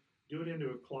is do it into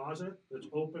a closet that's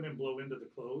open and blow into the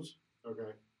clothes.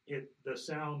 Okay. The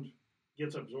sound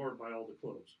gets absorbed by all the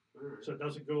clothes. Right. So it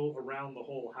doesn't go around the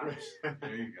whole house.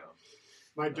 There you go.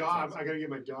 My dog, I got to get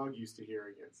my dog used to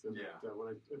hearing it. So Yeah. that, when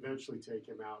I eventually take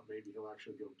him out, maybe he'll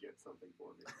actually go get something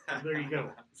for me There you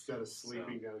go. instead of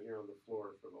sleeping down here on the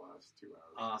floor for the last 2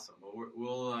 hours. Awesome. Well,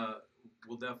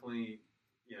 we'll definitely,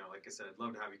 you know, like I said, I'd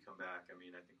love to have you come back. I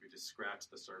mean, I think we just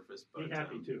scratched the surface, but Be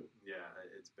happy to. Yeah,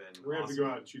 it's been. We're going to have to awesome.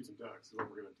 go out and shoot some ducks. Is what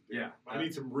we're going to have to do. Yeah. I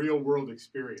need some real world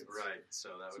experience. Right.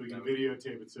 So that we would can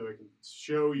videotape it so I can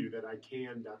show you that I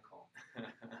can duck call.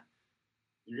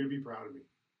 You're going to be proud of me.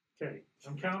 Okay,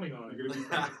 I'm counting on You're it. going to be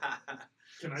proud of me.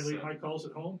 Can I leave my calls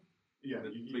at home? Yeah,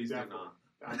 Please do definitely.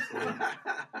 not. Absolutely.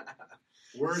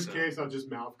 Worst case, I'll just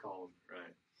mouth call him.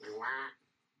 Right.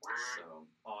 So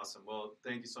awesome. Well,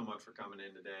 thank you so much for coming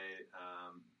in today.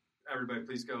 everybody,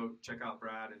 please go check out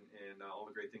Brad and all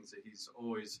the great things that he's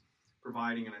always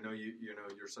providing. And I know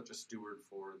you're such a steward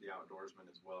for the outdoorsman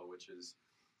as well, which is,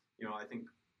 I think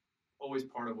always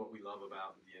part of what we love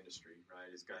about the industry,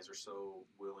 right? Is guys are so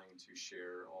willing to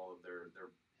share all of their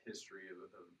history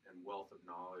and wealth of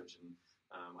knowledge. And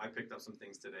I picked up some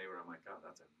things today where I'm like, God,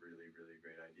 that's a really, really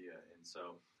great idea. And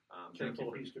so,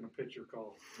 careful, he's going to pitch your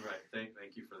call. Right.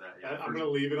 Thank you for that. Yeah, I'm going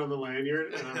to leave it on the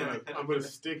lanyard, and I'm going to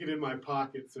stick it in my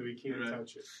pocket so he can't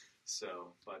touch it.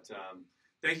 So, but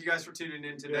thank you guys for tuning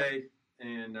in today,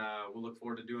 and we'll look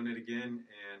forward to doing it again.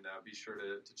 And be sure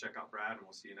to check out Brad, and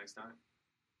we'll see you next time.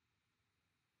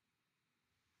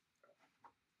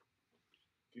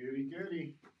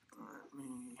 Goody.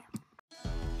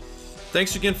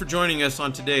 Thanks again for joining us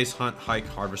on today's Hunt, Hike,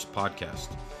 Harvest podcast.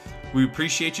 We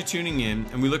appreciate you tuning in,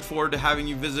 and we look forward to having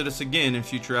you visit us again in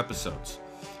future episodes.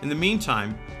 In the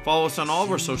meantime, follow us on all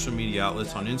of our social media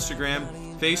outlets on Instagram,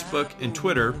 Facebook, and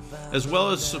Twitter, as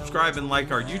well as subscribe and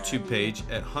like our YouTube page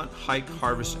at Hunt, Hike,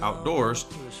 Harvest Outdoors,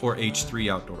 or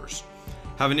H3 Outdoors.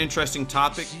 Have an interesting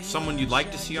topic, someone you'd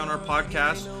like to see on our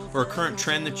podcast, or a current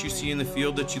trend that you see in the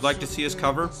field that you'd like to see us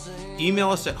cover? Email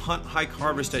us at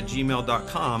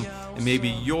hunthikeharvest@gmail.com, and maybe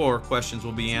your questions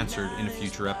will be answered in a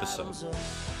future episode.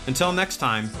 Until next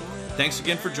time, thanks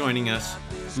again for joining us.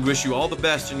 We wish you all the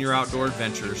best in your outdoor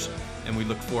adventures, and we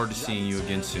look forward to seeing you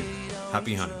again soon.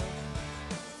 Happy hunting.